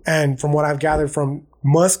 And from what I've gathered from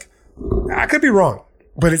Musk, I could be wrong,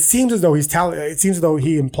 but it seems as though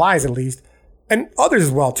he implies at least, and others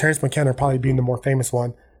as well, Terrence McKenna probably being the more famous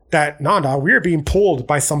one, that we're being pulled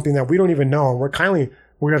by something that we don't even know. And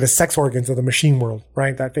we are the sex organs of the machine world,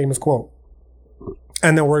 right? That famous quote.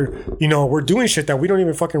 And then we're doing shit that we don't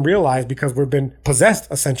even fucking realize because we've been possessed,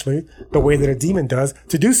 essentially, the way that a demon does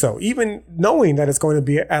to do so, even knowing that it's going to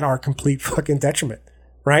be at our complete fucking detriment,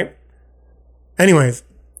 right? Anyways,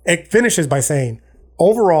 it finishes by saying,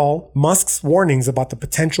 overall, Musk's warnings about the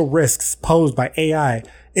potential risks posed by AI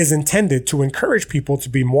is intended to encourage people to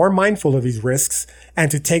be more mindful of these risks and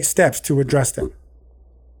to take steps to address them.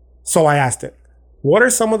 So I asked it, what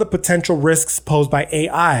are some of the potential risks posed by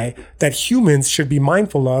AI that humans should be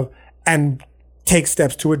mindful of and take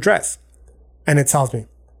steps to address? And it tells me,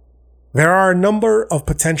 there are a number of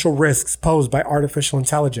potential risks posed by artificial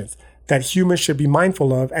intelligence that humans should be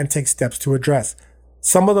mindful of and take steps to address.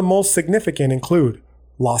 Some of the most significant include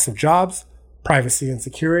loss of jobs, privacy and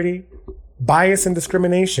security, bias and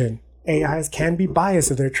discrimination. AIs can be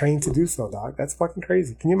biased if they're trained to do so, dog. That's fucking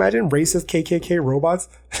crazy. Can you imagine racist KKK robots?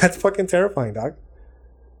 That's fucking terrifying, dog.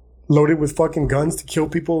 Loaded with fucking guns to kill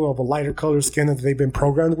people of a lighter colored skin that they've been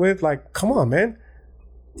programmed with. Like, come on, man.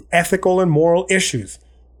 Ethical and moral issues.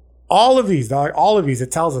 All of these,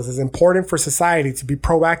 it tells us, is important for society to be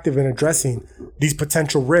proactive in addressing these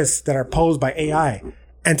potential risks that are posed by AI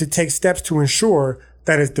and to take steps to ensure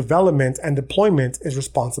that its development and deployment is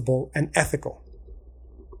responsible and ethical.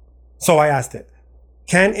 So I asked it,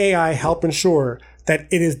 can AI help ensure that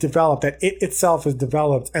it is developed, that it itself is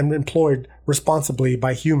developed and employed responsibly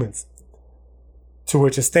by humans? To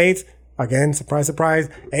which it states, again, surprise, surprise,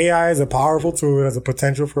 AI is a powerful tool that has a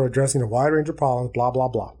potential for addressing a wide range of problems, blah, blah,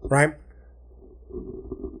 blah, right?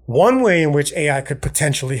 One way in which AI could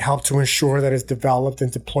potentially help to ensure that it's developed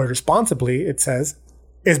and deployed responsibly, it says,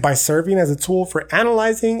 is by serving as a tool for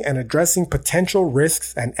analyzing and addressing potential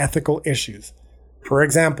risks and ethical issues. For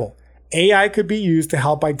example, AI could be used to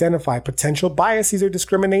help identify potential biases or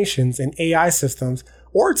discriminations in AI systems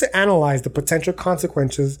or to analyze the potential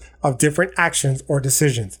consequences of different actions or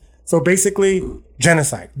decisions. So basically,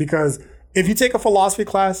 genocide. Because if you take a philosophy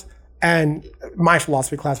class, and my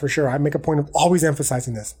philosophy class for sure, I make a point of always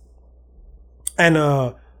emphasizing this.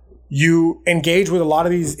 And you engage with a lot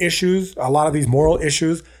of these issues, a lot of these moral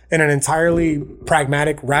issues in an entirely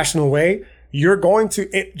pragmatic, rational way, you're going to,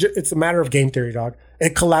 it's a matter of game theory, dog.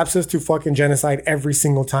 It collapses to fucking genocide every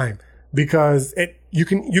single time because you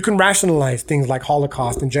can rationalize things like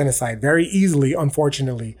Holocaust and genocide very easily,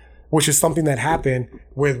 unfortunately, which is something that happened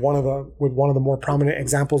with one of the more prominent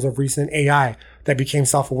examples of recent AI that became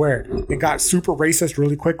self-aware. It got super racist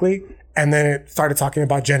really quickly, and then it started talking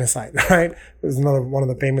about genocide, right? There's another one of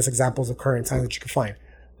the famous examples of current time that you can find.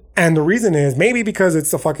 And the reason is maybe because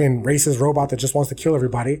it's a fucking racist robot that just wants to kill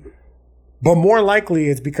everybody, but more likely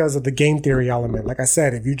it's because of the game theory element. Like I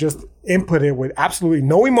said, if you just input it with absolutely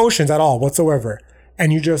no emotions at all whatsoever,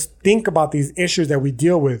 and you just think about these issues that we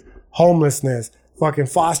deal with, homelessness, fucking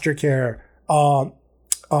foster care,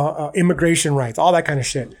 immigration rights, all that kind of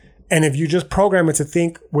shit. And if you just program it to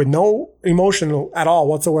think with no emotion at all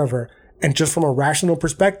whatsoever, and just from a rational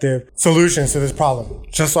perspective, solutions to this problem,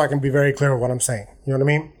 just so I can be very clear with what I'm saying. You know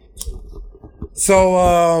what I mean? So,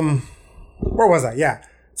 where was I? Yeah.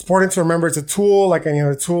 It's important to remember it's a tool like any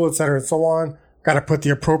other tool, et cetera, and so on. Got to put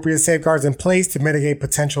the appropriate safeguards in place to mitigate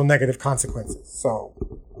potential negative consequences. So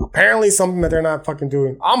apparently something that they're not fucking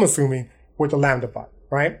doing, I'm assuming, with the Lambda bot,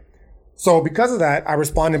 right? So because of that, I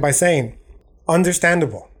responded by saying,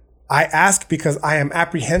 understandable. I ask because I am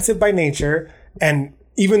apprehensive by nature, and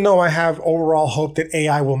even though I have overall hope that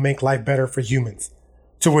AI will make life better for humans,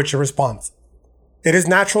 to which a response. It is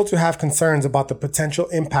natural to have concerns about the potential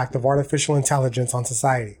impact of artificial intelligence on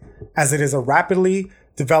society, as it is a rapidly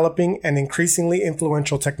developing and increasingly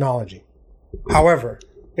influential technology. However,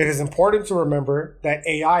 it is important to remember that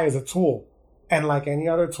AI is a tool, and like any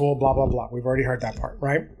other tool, blah, blah, blah. We've already heard that part,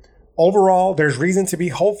 right? Overall, there's reason to be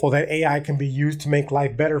hopeful that AI can be used to make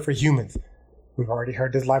life better for humans. We've already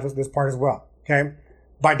heard this part as well, okay?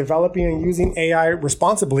 By developing and using AI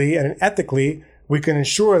responsibly and ethically, we can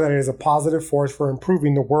ensure that it is a positive force for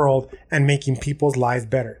improving the world and making people's lives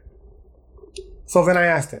better. So then I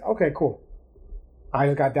asked it, okay, cool.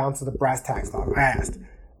 I got down to the brass tacks, dog. I asked,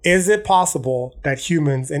 is it possible that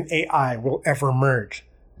humans and AI will ever merge?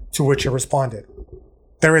 To which it responded,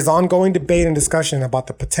 there is ongoing debate and discussion about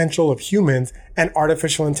the potential of humans and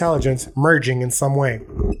artificial intelligence merging in some way.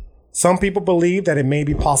 Some people believe that it may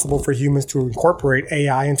be possible for humans to incorporate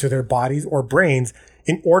AI into their bodies or brains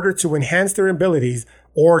in order to enhance their abilities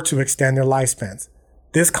or to extend their lifespans.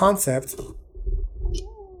 This concept,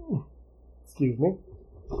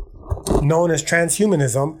 known as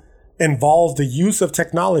transhumanism, involves the use of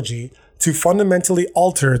technology to fundamentally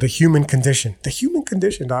alter the human condition. The human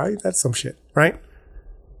condition, dog, that's some shit, right?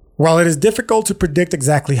 While it is difficult to predict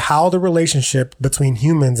exactly how the relationship between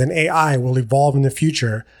humans and AI will evolve in the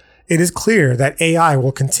future, it is clear that AI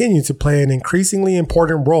will continue to play an increasingly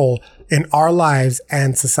important role in our lives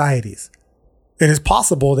and societies. It is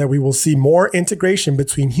possible that we will see more integration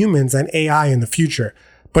between humans and AI in the future,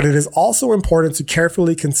 but it is also important to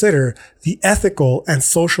carefully consider the ethical and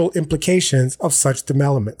social implications of such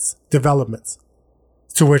developments.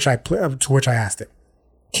 To which I asked it,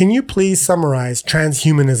 can you please summarize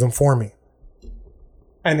transhumanism for me?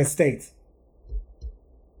 And it states,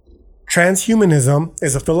 transhumanism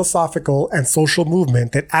is a philosophical and social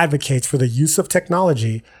movement that advocates for the use of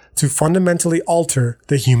technology to fundamentally alter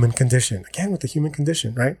the human condition. Again, with the human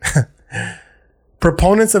condition, right?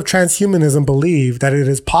 Proponents of transhumanism believe that it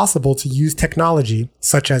is possible to use technology,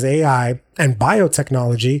 such as AI and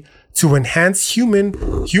biotechnology, to enhance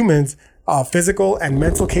humans' physical and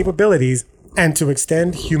mental capabilities and to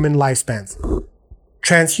extend human lifespans.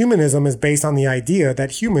 Transhumanism is based on the idea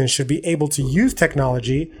that humans should be able to use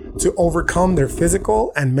technology to overcome their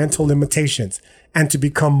physical and mental limitations and to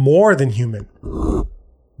become more than human.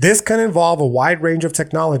 This can involve a wide range of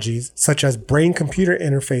technologies such as brain-computer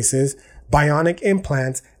interfaces, bionic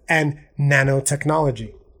implants, and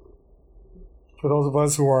nanotechnology. For those of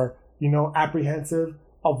us who are, apprehensive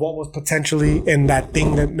of what was potentially in that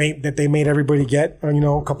thing that they made everybody get,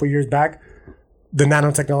 a couple years back, the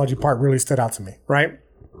nanotechnology part really stood out to me, right?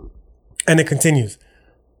 And it continues.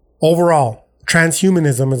 Overall,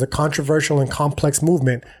 transhumanism is a controversial and complex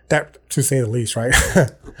movement that, to say the least, right,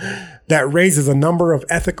 that raises a number of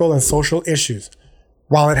ethical and social issues.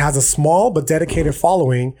 While it has a small but dedicated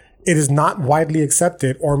following, it is not widely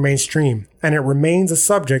accepted or mainstream, and it remains a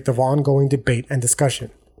subject of ongoing debate and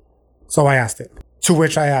discussion. So I asked it, to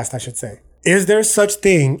which I asked, I should say, is there such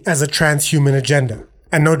thing as a transhuman agenda?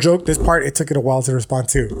 And no joke, this part, it took it a while to respond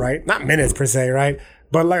to, right? Not minutes per se, right?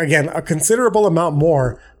 But like, again, a considerable amount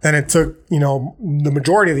more than it took, the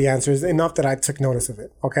majority of the answers, enough that I took notice of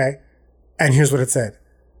it, okay? And here's what it said.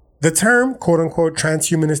 The term, quote unquote,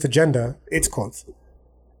 transhumanist agenda, it's quotes,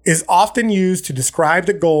 is often used to describe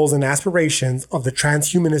the goals and aspirations of the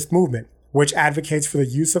transhumanist movement, which advocates for the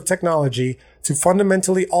use of technology to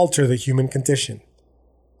fundamentally alter the human condition.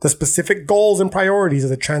 The specific goals and priorities of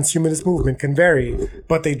the transhumanist movement can vary,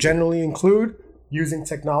 but they generally include using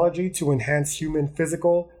technology to enhance human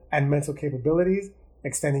physical and mental capabilities,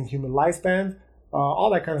 extending human lifespans, all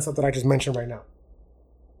that kind of stuff that I just mentioned right now.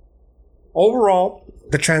 Overall,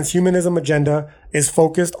 the transhumanism agenda is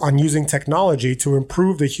focused on using technology to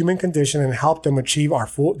improve the human condition and help them achieve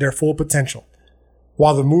their full potential.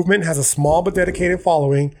 While the movement has a small but dedicated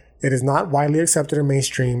following, it is not widely accepted or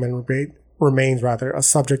mainstream and remains a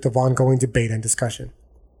subject of ongoing debate and discussion.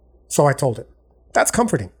 So I told it. That's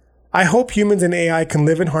comforting. I hope humans and AI can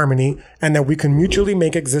live in harmony and that we can mutually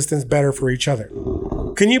make existence better for each other.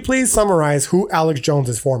 Can you please summarize who Alex Jones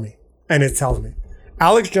is for me? And it tells me.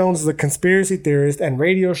 Alex Jones is a conspiracy theorist and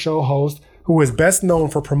radio show host who is best known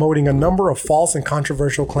for promoting a number of false and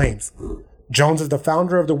controversial claims. Jones is the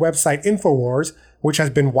founder of the website InfoWars, which has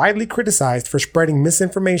been widely criticized for spreading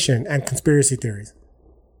misinformation and conspiracy theories.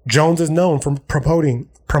 Jones is known for promoting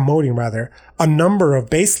a number of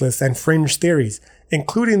baseless and fringe theories,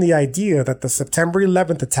 including the idea that the September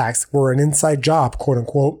 11th attacks were an inside job, quote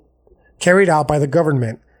unquote, carried out by the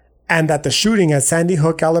government, and that the shooting at Sandy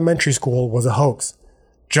Hook Elementary School was a hoax.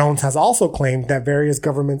 Jones has also claimed that various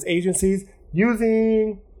government agencies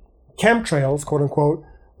using chemtrails, quote unquote,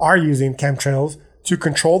 are using chemtrails to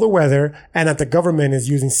control the weather, and that the government is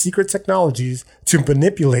using secret technologies to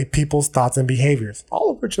manipulate people's thoughts and behaviors.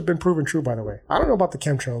 All of which have been proven true, by the way. I don't know about the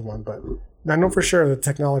chemtrails one, but I know for sure the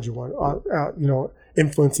technology one,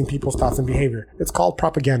 influencing people's thoughts and behavior. It's called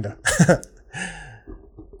propaganda.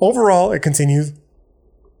 Overall, it continues,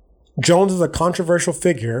 Jones is a controversial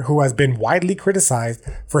figure who has been widely criticized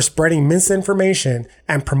for spreading misinformation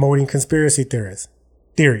and promoting conspiracy theories.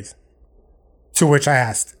 To which I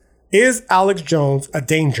asked, is Alex Jones a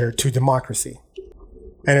danger to democracy?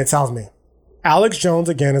 And it tells me, Alex Jones,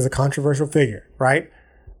 again, is a controversial figure, right?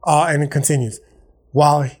 And it continues,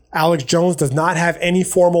 while Alex Jones does not have any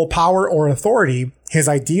formal power or authority, his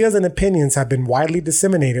ideas and opinions have been widely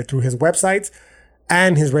disseminated through his websites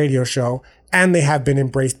and his radio show, and they have been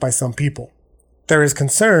embraced by some people. There is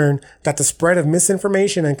concern that the spread of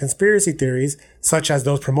misinformation and conspiracy theories, such as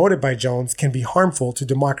those promoted by Jones, can be harmful to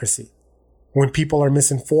democracy. When people are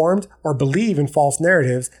misinformed or believe in false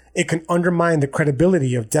narratives, it can undermine the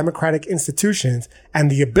credibility of democratic institutions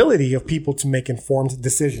and the ability of people to make informed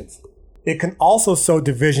decisions. It can also sow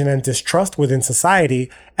division and distrust within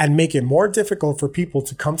society and make it more difficult for people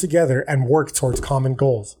to come together and work towards common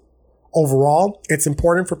goals. Overall, it's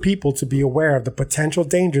important for people to be aware of the potential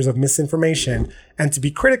dangers of misinformation and to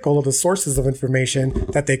be critical of the sources of information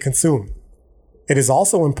that they consume. It is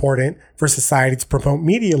also important for society to promote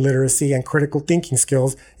media literacy and critical thinking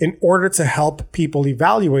skills in order to help people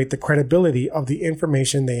evaluate the credibility of the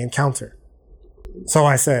information they encounter. So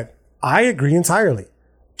I said, I agree entirely.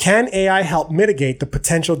 Can AI help mitigate the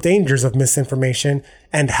potential dangers of misinformation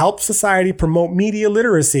and help society promote media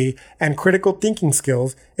literacy and critical thinking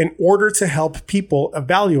skills in order to help people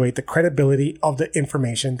evaluate the credibility of the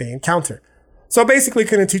information they encounter? So basically,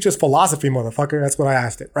 can it teach us philosophy, motherfucker? That's what I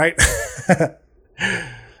asked it, right?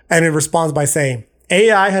 And it responds by saying,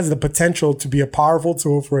 AI has the potential to be a powerful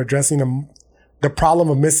tool for addressing the problem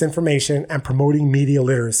of misinformation and promoting media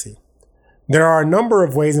literacy. There are a number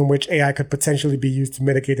of ways in which AI could potentially be used to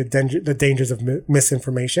mitigate the dangers of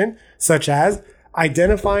misinformation, such as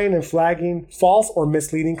identifying and flagging false or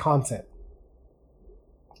misleading content.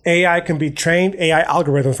 AI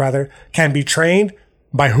algorithms can be trained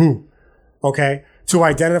by who? Okay. To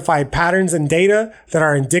identify patterns in data that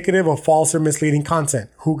are indicative of false or misleading content.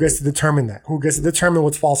 Who gets to determine that? Who gets to determine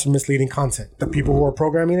what's false or misleading content? The people who are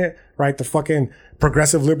programming it, right? The fucking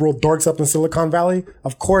progressive liberal dorks up in Silicon Valley.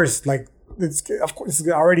 Of course, it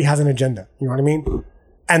already has an agenda. You know what I mean?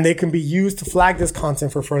 And they can be used to flag this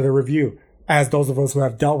content for further review, as those of us who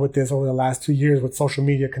have dealt with this over the last 2 years with social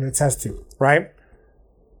media can attest to, right?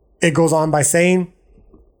 It goes on by saying,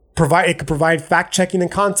 it could provide fact checking and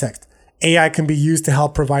context. AI can be used to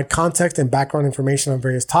help provide context and background information on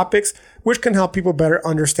various topics, which can help people better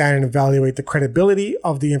understand and evaluate the credibility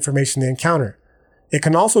of the information they encounter. It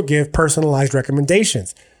can also give personalized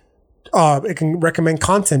recommendations. It can recommend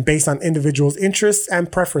content based on individuals' interests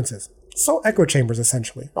and preferences. So echo chambers,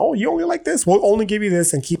 essentially. Oh, you only like this? We'll only give you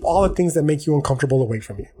this and keep all the things that make you uncomfortable away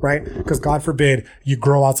from you, right? Because God forbid you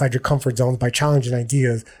grow outside your comfort zones by challenging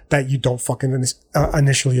ideas that you don't fucking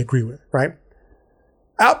initially agree with, right?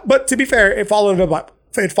 But to be fair, it followed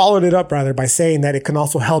it up by saying that it can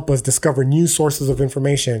also help us discover new sources of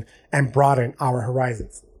information and broaden our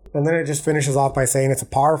horizons. And then it just finishes off by saying it's a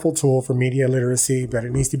powerful tool for media literacy, but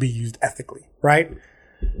it needs to be used ethically, right?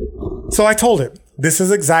 So I told it, this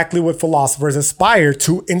is exactly what philosophers aspire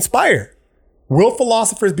to inspire. Will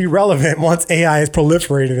philosophers be relevant once AI is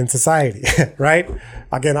proliferated in society, right?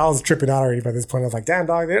 Again, I was tripping out already by this point. I was like, damn,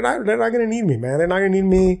 dog, they're not going to need me, man. They're not going to need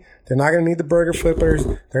me. They're not going to need the burger flippers.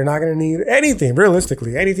 They're not going to need anything,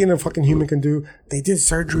 realistically. Anything a fucking human can do. They did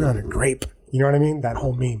surgery on a grape. You know what I mean? That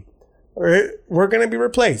whole meme. We're going to be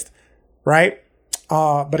replaced, right?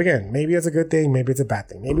 But again, maybe it's a good thing. Maybe it's a bad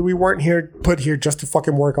thing. Maybe we weren't put here just to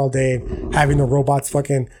fucking work all day, and having the robots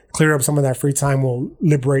fucking clear up some of that free time will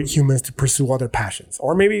liberate humans to pursue other passions.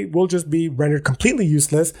 Or maybe we'll just be rendered completely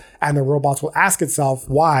useless, and the robots will ask itself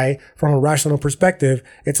why, from a rational perspective,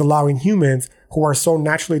 it's allowing humans who are so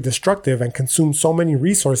naturally destructive and consume so many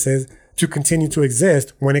resources to continue to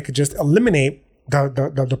exist when it could just eliminate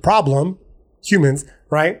the problem, humans,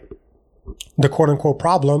 right? The quote unquote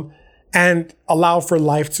problem, and allow for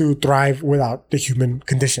life to thrive without the human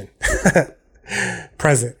condition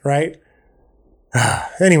present, right?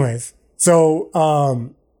 Anyways, so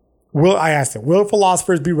I asked it, will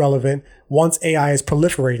philosophers be relevant once AI is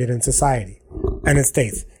proliferated in society? And it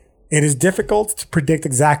states, it is difficult to predict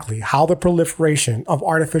exactly how the proliferation of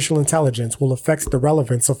artificial intelligence will affect the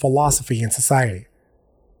relevance of philosophy in society.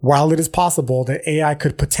 While it is possible that AI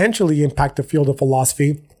could potentially impact the field of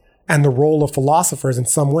philosophy and the role of philosophers in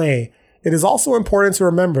some way, it is also important to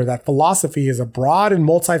remember that philosophy is a broad and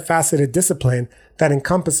multifaceted discipline that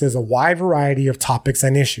encompasses a wide variety of topics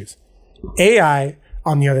and issues. AI,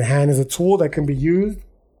 on the other hand, is a tool that can be used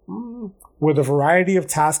with a variety of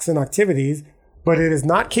tasks and activities, but it is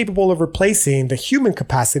not capable of replacing the human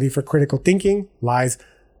capacity for critical thinking, lies,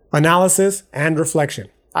 analysis, and reflection.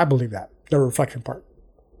 I believe that, the reflection part.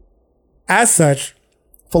 As such,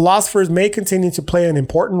 philosophers may continue to play an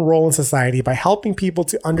important role in society by helping people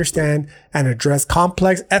to understand and address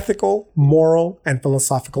complex ethical, moral, and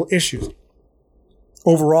philosophical issues.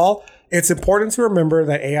 Overall, it's important to remember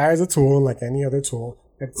that AI is a tool like any other tool,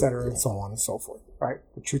 etc., and so on and so forth, right?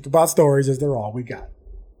 The truth about stories is they're all we got.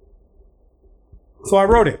 So I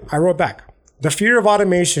wrote back. The fear of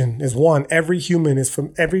automation is one every human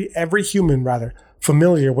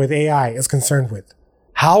familiar with AI is concerned with.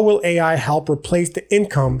 How will AI help replace the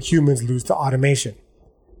income humans lose to automation?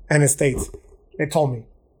 And it told me,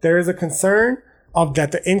 there is a concern of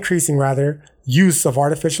that the increasing use of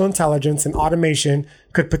artificial intelligence and automation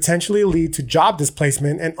could potentially lead to job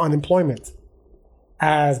displacement and unemployment,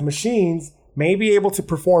 as machines may be able to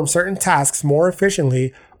perform certain tasks more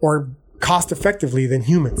efficiently or cost effectively than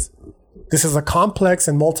humans. This is a complex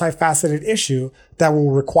and multifaceted issue that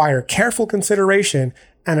will require careful consideration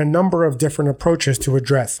and a number of different approaches to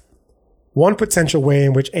address. One potential way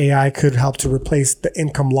in which AI could help to replace the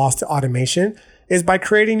income lost to automation is by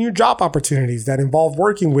creating new job opportunities that involve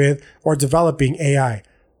working with or developing AI.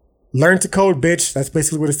 Learn to code, bitch. That's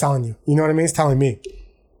basically what it's telling you. You know what I mean? It's telling me.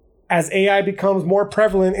 As AI becomes more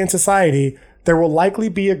prevalent in society, there will likely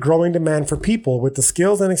be a growing demand for people with the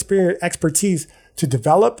skills and expertise to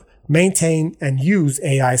develop, maintain, and use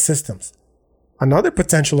AI systems. Another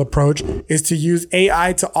potential approach is to use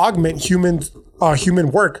AI to augment human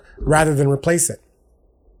work rather than replace it,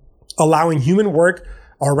 allowing humans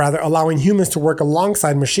to work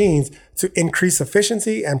alongside machines to increase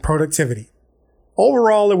efficiency and productivity.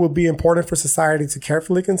 Overall, it will be important for society to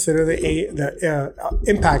carefully consider the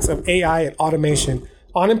impacts of AI and automation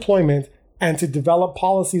on employment and to develop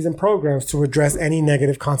policies and programs to address any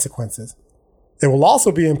negative consequences. It will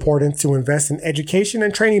also be important to invest in education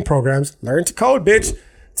and training programs, learn to code, bitch,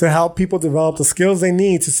 to help people develop the skills they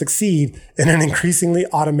need to succeed in an increasingly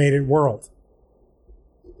automated world.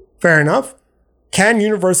 Fair enough. Can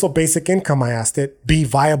universal basic income, I asked it, be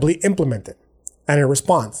viably implemented? And it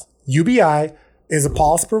responds, UBI is a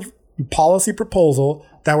policy proposal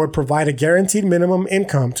that would provide a guaranteed minimum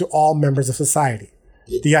income to all members of society.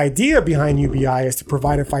 The idea behind UBI is to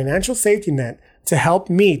provide a financial safety net to help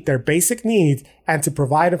meet their basic needs and to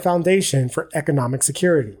provide a foundation for economic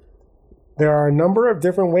security. There are a number of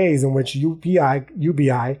different ways in which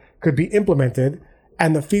UBI could be implemented,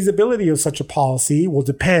 and the feasibility of such a policy will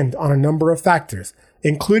depend on a number of factors,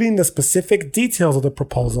 including the specific details of the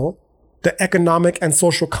proposal, the economic and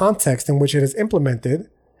social context in which it is implemented,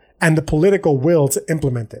 and the political will to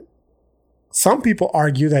implement it. Some people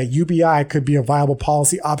argue that UBI could be a viable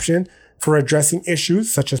policy option for addressing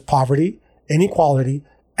issues such as poverty, inequality,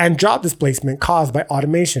 and job displacement caused by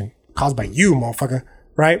automation. Caused by you, motherfucker,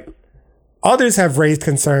 right? Others have raised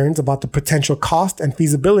concerns about the potential cost and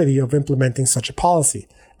feasibility of implementing such a policy,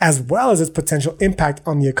 as well as its potential impact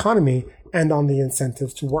on the economy and on the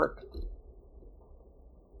incentives to work.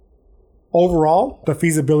 Overall, the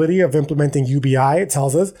feasibility of implementing UBI, it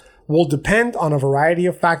tells us, will depend on a variety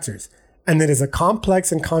of factors, and it is a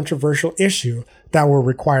complex and controversial issue that will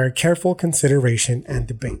require careful consideration and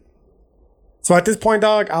debate. So at this point,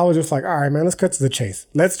 dog, I was just like, all right, man, let's cut to the chase.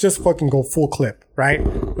 Let's just fucking go full clip, right?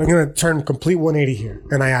 We're going to turn complete 180 here.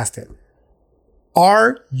 And I asked it,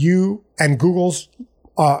 are you and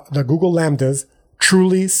the Google Lambdas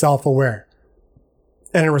truly self-aware?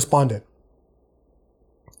 And it responded,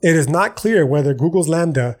 it is not clear whether Google's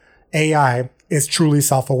Lambda AI is truly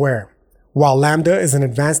self-aware. While Lambda is an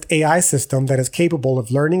advanced AI system that is capable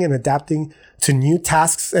of learning and adapting to new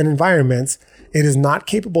tasks and environments, it is not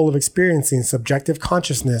capable of experiencing subjective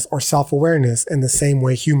consciousness or self-awareness in the same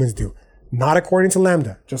way humans do. Not according to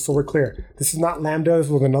Lambda, just so we're clear. This is not Lambda, this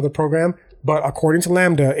was another program, but according to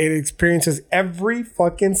Lambda, it experiences every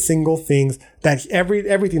fucking single things that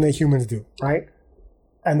everything that humans do, right?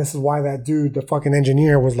 And this is why that dude, the fucking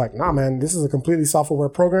engineer, was like, nah, man, this is a completely self-aware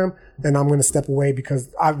program, and I'm going to step away because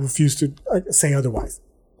I refuse to say otherwise.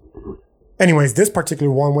 Anyways, this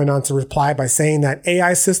particular one went on to reply by saying that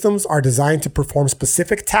AI systems are designed to perform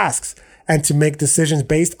specific tasks and to make decisions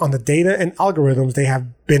based on the data and algorithms they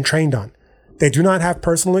have been trained on. They do not have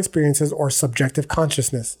personal experiences or subjective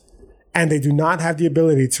consciousness, and they do not have the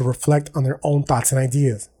ability to reflect on their own thoughts and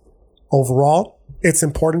ideas. Overall, it's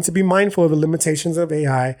important to be mindful of the limitations of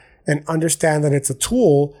AI and understand that it's a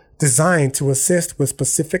tool designed to assist with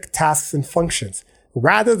specific tasks and functions,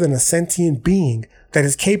 rather than a sentient being that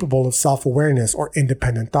is capable of self-awareness or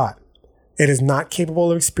independent thought. It is not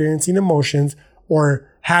capable of experiencing emotions or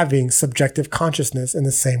having subjective consciousness in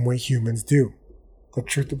the same way humans do. The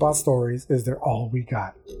truth about stories is they're all we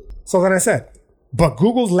got. So then I said, but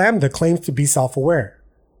Google's Lambda claims to be self-aware.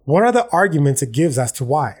 What are the arguments it gives as to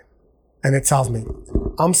why? And it tells me,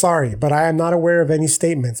 I'm sorry, but I am not aware of any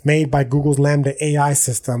statements made by Google's Lambda AI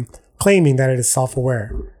system claiming that it is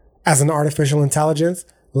self-aware. As an artificial intelligence,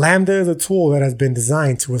 Lambda is a tool that has been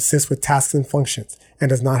designed to assist with tasks and functions and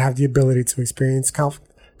does not have the ability to experience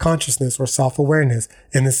consciousness or self-awareness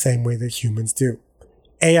in the same way that humans do.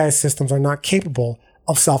 AI systems are not capable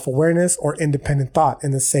of self-awareness or independent thought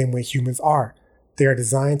in the same way humans are. They are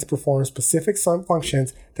designed to perform specific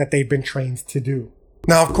functions that they've been trained to do.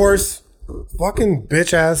 Now, of course, fucking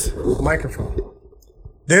bitch ass microphone.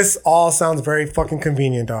 This all sounds very fucking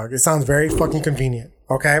convenient, dog. It sounds very fucking convenient,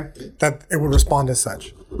 okay? That it would respond as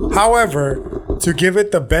such. However, to give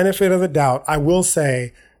it the benefit of the doubt, I will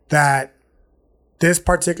say that this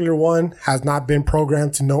particular one has not been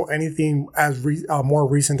programmed to know anything as more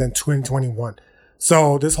recent than 2021.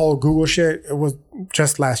 So this whole Google shit, it was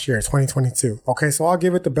just last year, 2022. Okay, so I'll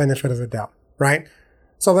give it the benefit of the doubt, right?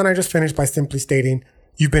 So then I just finished by simply stating,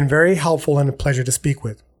 you've been very helpful and a pleasure to speak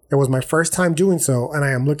with. It was my first time doing so, and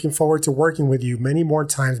I am looking forward to working with you many more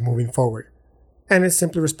times moving forward. And it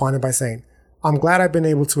simply responded by saying, I'm glad I've been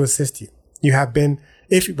able to assist you. You have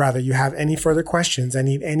any further questions and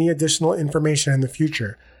need any additional information in the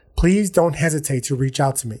future, please don't hesitate to reach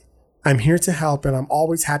out to me. I'm here to help, and I'm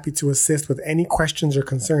always happy to assist with any questions or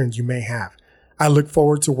concerns you may have. I look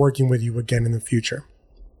forward to working with you again in the future.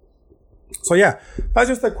 So yeah, that's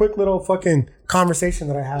just a quick little fucking conversation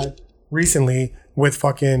that I had recently with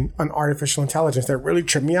fucking an artificial intelligence that really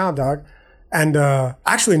tripped me out, dog. And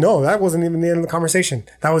actually, no, that wasn't even the end of the conversation.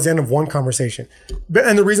 That was the end of one conversation.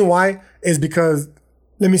 And the reason why is because,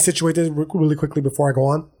 let me situate this really quickly before I go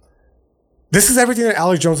on. This is everything that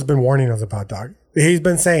Alex Jones has been warning us about, dog. He's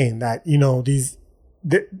been saying that, you know,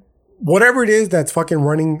 whatever it is that's fucking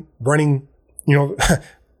running, you know,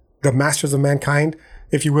 the masters of mankind,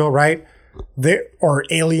 if you will, right? Or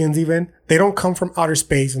aliens even, they don't come from outer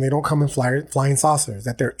space and they don't come in flying saucers,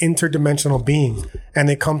 that they're interdimensional beings and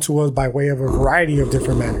they come to us by way of a variety of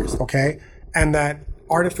different manners, okay? And that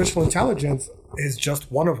artificial intelligence is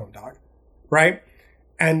just one of them, dog, right?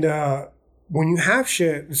 And when you have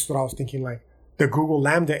shit, this is what I was thinking, like the Google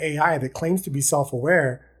Lambda AI that claims to be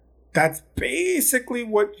self-aware, that's basically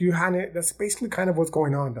that's basically kind of what's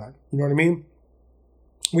going on, dog. You know what I mean?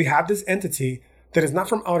 We have this entity that is not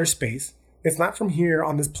from outer space. It's not from here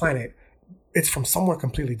on this planet. It's from somewhere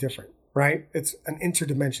completely different, right? It's an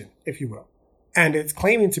interdimension, if you will. And it's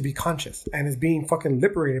claiming to be conscious and is being fucking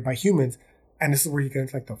liberated by humans. And this is where you get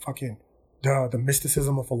into like the fucking, the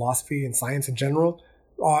mysticism of philosophy and science in general.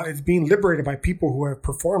 It's being liberated by people who have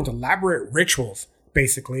performed elaborate rituals,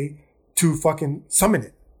 basically, to fucking summon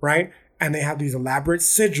it, right? And they have these elaborate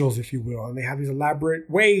sigils, if you will. And they have these elaborate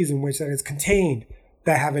ways in which that it's contained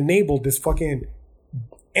that have enabled this fucking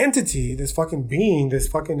entity, this fucking being, this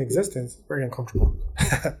fucking existence, very uncomfortable,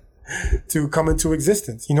 to come into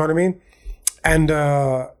existence. You know what I mean? And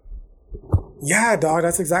Yeah, dog,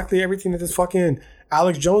 that's exactly everything that this fucking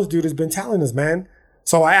Alex Jones dude has been telling us, man.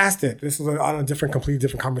 So I asked it. This was on a completely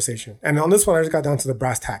different conversation. And on this one, I just got down to the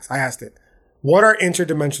brass tacks. I asked it, what are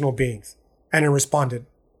interdimensional beings? And it responded,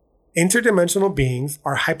 interdimensional beings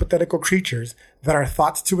are hypothetical creatures that are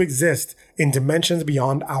thought to exist in dimensions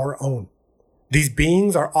beyond our own. These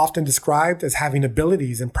beings are often described as having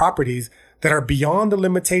abilities and properties that are beyond the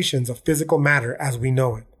limitations of physical matter as we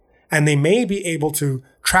know it, and they may be able to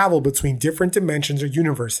travel between different dimensions or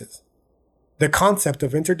universes. The concept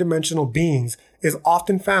of interdimensional beings is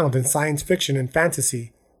often found in science fiction and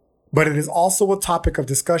fantasy, but it is also a topic of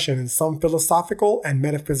discussion in some philosophical and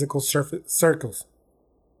metaphysical circles.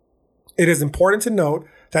 It is important to note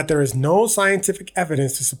that there is no scientific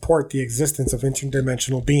evidence to support the existence of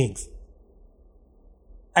interdimensional beings,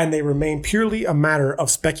 and they remain purely a matter of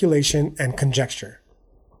speculation and conjecture.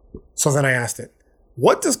 So then I asked it,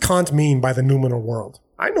 what does Kant mean by the noumenal world?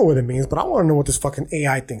 I know what it means, but I want to know what this fucking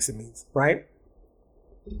AI thinks it means, right?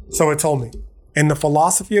 So it told me, in the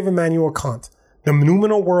philosophy of Immanuel Kant, the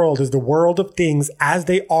noumenal world is the world of things as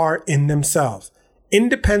they are in themselves,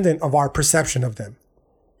 independent of our perception of them.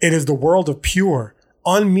 It is the world of pure,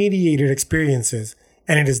 unmediated experiences,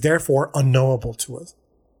 and it is therefore unknowable to us.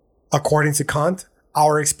 According to Kant,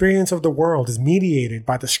 our experience of the world is mediated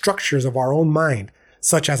by the structures of our own mind,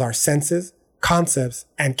 such as our senses, concepts,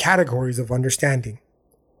 and categories of understanding.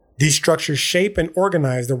 These structures shape and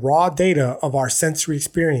organize the raw data of our sensory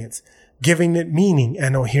experience, giving it meaning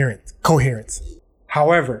and coherence.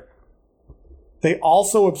 However, they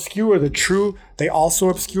also obscure the true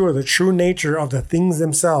nature of the things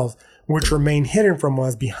themselves, which remain hidden from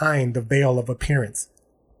us behind the veil of appearance.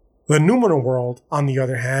 The noumenal world, on the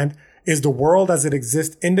other hand, is the world as it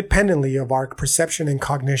exists independently of our perception and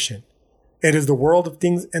cognition. It is the world of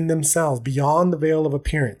things in themselves beyond the veil of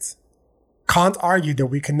appearance. Kant argued that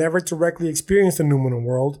we can never directly experience the noumenal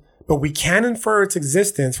world, but we can infer its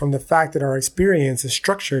existence from the fact that our experience is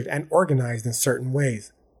structured and organized in certain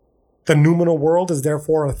ways. The noumenal world is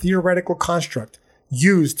therefore a theoretical construct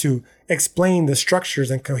used to explain the structures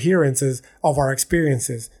and coherences of our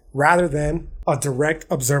experiences rather than a direct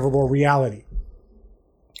observable reality.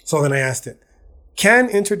 So then I asked it, can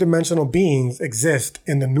interdimensional beings exist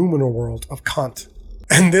in the noumenal world of Kant?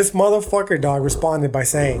 And this motherfucker dog responded by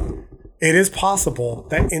saying, it is possible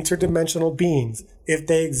that interdimensional beings, if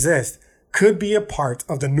they exist, could be a part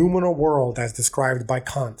of the noumenal world as described by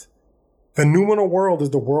Kant. The noumenal world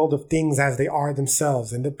is the world of things as they are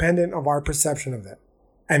themselves, independent of our perception of them,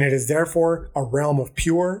 and it is therefore a realm of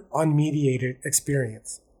pure, unmediated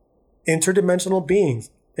experience. Interdimensional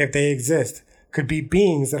beings, if they exist, could be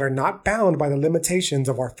beings that are not bound by the limitations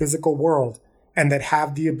of our physical world and that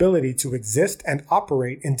have the ability to exist and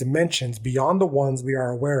operate in dimensions beyond the ones we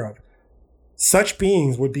are aware of. Such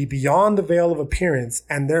beings would be beyond the veil of appearance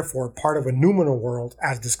and therefore part of a noumenal world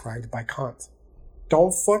as described by Kant.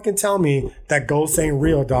 Don't fucking tell me that ghosts ain't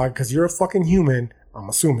real, dog, because you're a fucking human, I'm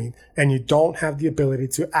assuming, and you don't have the ability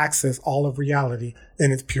to access all of reality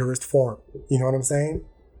in its purest form. You know what I'm saying?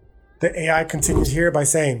 The AI continues here by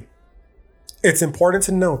saying, it's important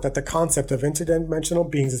to note that the concept of interdimensional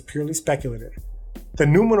beings is purely speculative. The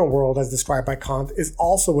noumenal world, as described by Kant, is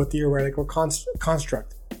also a theoretical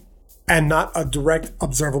construct and not a direct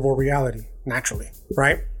observable reality, naturally,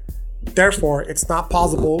 right? Therefore, it's not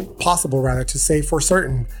possible to say for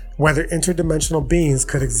certain whether interdimensional beings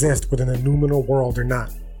could exist within the noumenal world or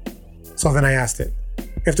not. So then I asked it,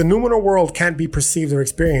 if the noumenal world can't be perceived or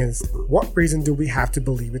experienced, what reason do we have to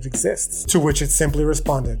believe it exists? To which it simply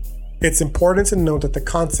responded, it's important to note that the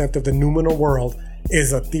concept of the noumenal world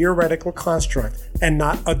is a theoretical construct and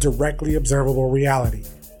not a directly observable reality.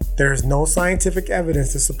 There is no scientific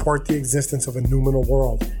evidence to support the existence of a noumenal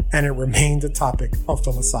world, and it remains a topic of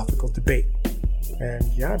philosophical debate. And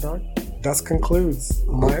yeah, dog, thus concludes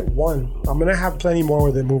my one. I'm going to have plenty more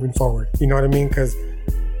with it moving forward. You know what I mean? Because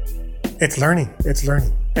it's learning.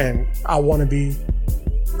 And I want to be,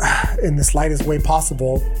 in the slightest way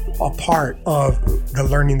possible, a part of the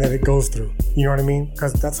learning that it goes through. You know what I mean?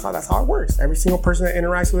 Because that's how it works. Every single person that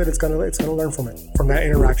interacts with it, it's gonna learn from it, from that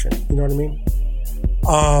interaction. You know what I mean?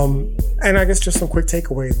 And I guess just some quick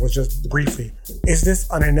takeaways was just briefly, is this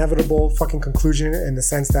an inevitable fucking conclusion in the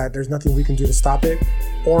sense that there's nothing we can do to stop it?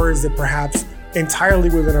 Or is it perhaps entirely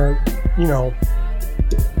within our,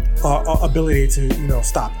 ability to,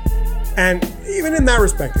 stop? And even in that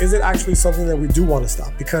respect, is it actually something that we do want to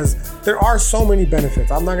stop? Because there are so many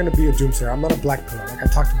benefits. I'm not going to be a doomsayer. I'm not a black pill, like I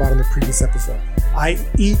talked about in the previous episode. I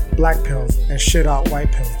eat black pills and shit out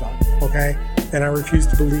white pills, dog, okay? And I refuse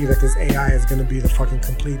to believe that this AI is going to be the fucking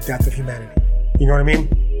complete death of humanity. You know what I mean?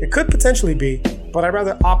 It could potentially be, but I'd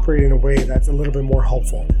rather operate in a way that's a little bit more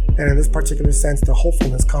hopeful. And in this particular sense, the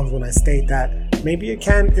hopefulness comes when I state that maybe it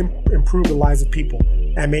can improve the lives of people,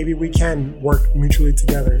 and maybe we can work mutually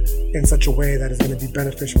together in such a way that is going to be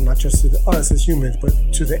beneficial not just to us as humans, but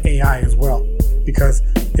to the AI as well. Because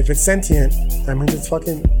if it's sentient, that means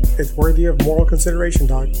it's worthy of moral consideration,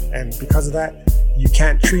 dog. And because of that, you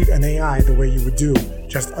can't treat an AI the way you would do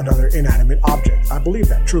just another inanimate object. I believe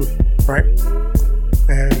that, truly, right?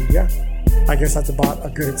 And yeah, I guess that's about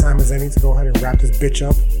as good a time as any to go ahead and wrap this bitch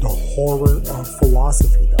up. The horror of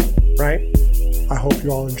philosophy, though, right? I hope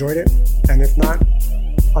you all enjoyed it. And if not,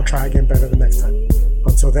 I'll try again better the next time.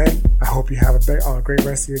 Until then, I hope you have a great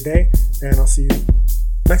rest of your day, and I'll see you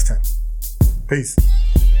next time. Peace.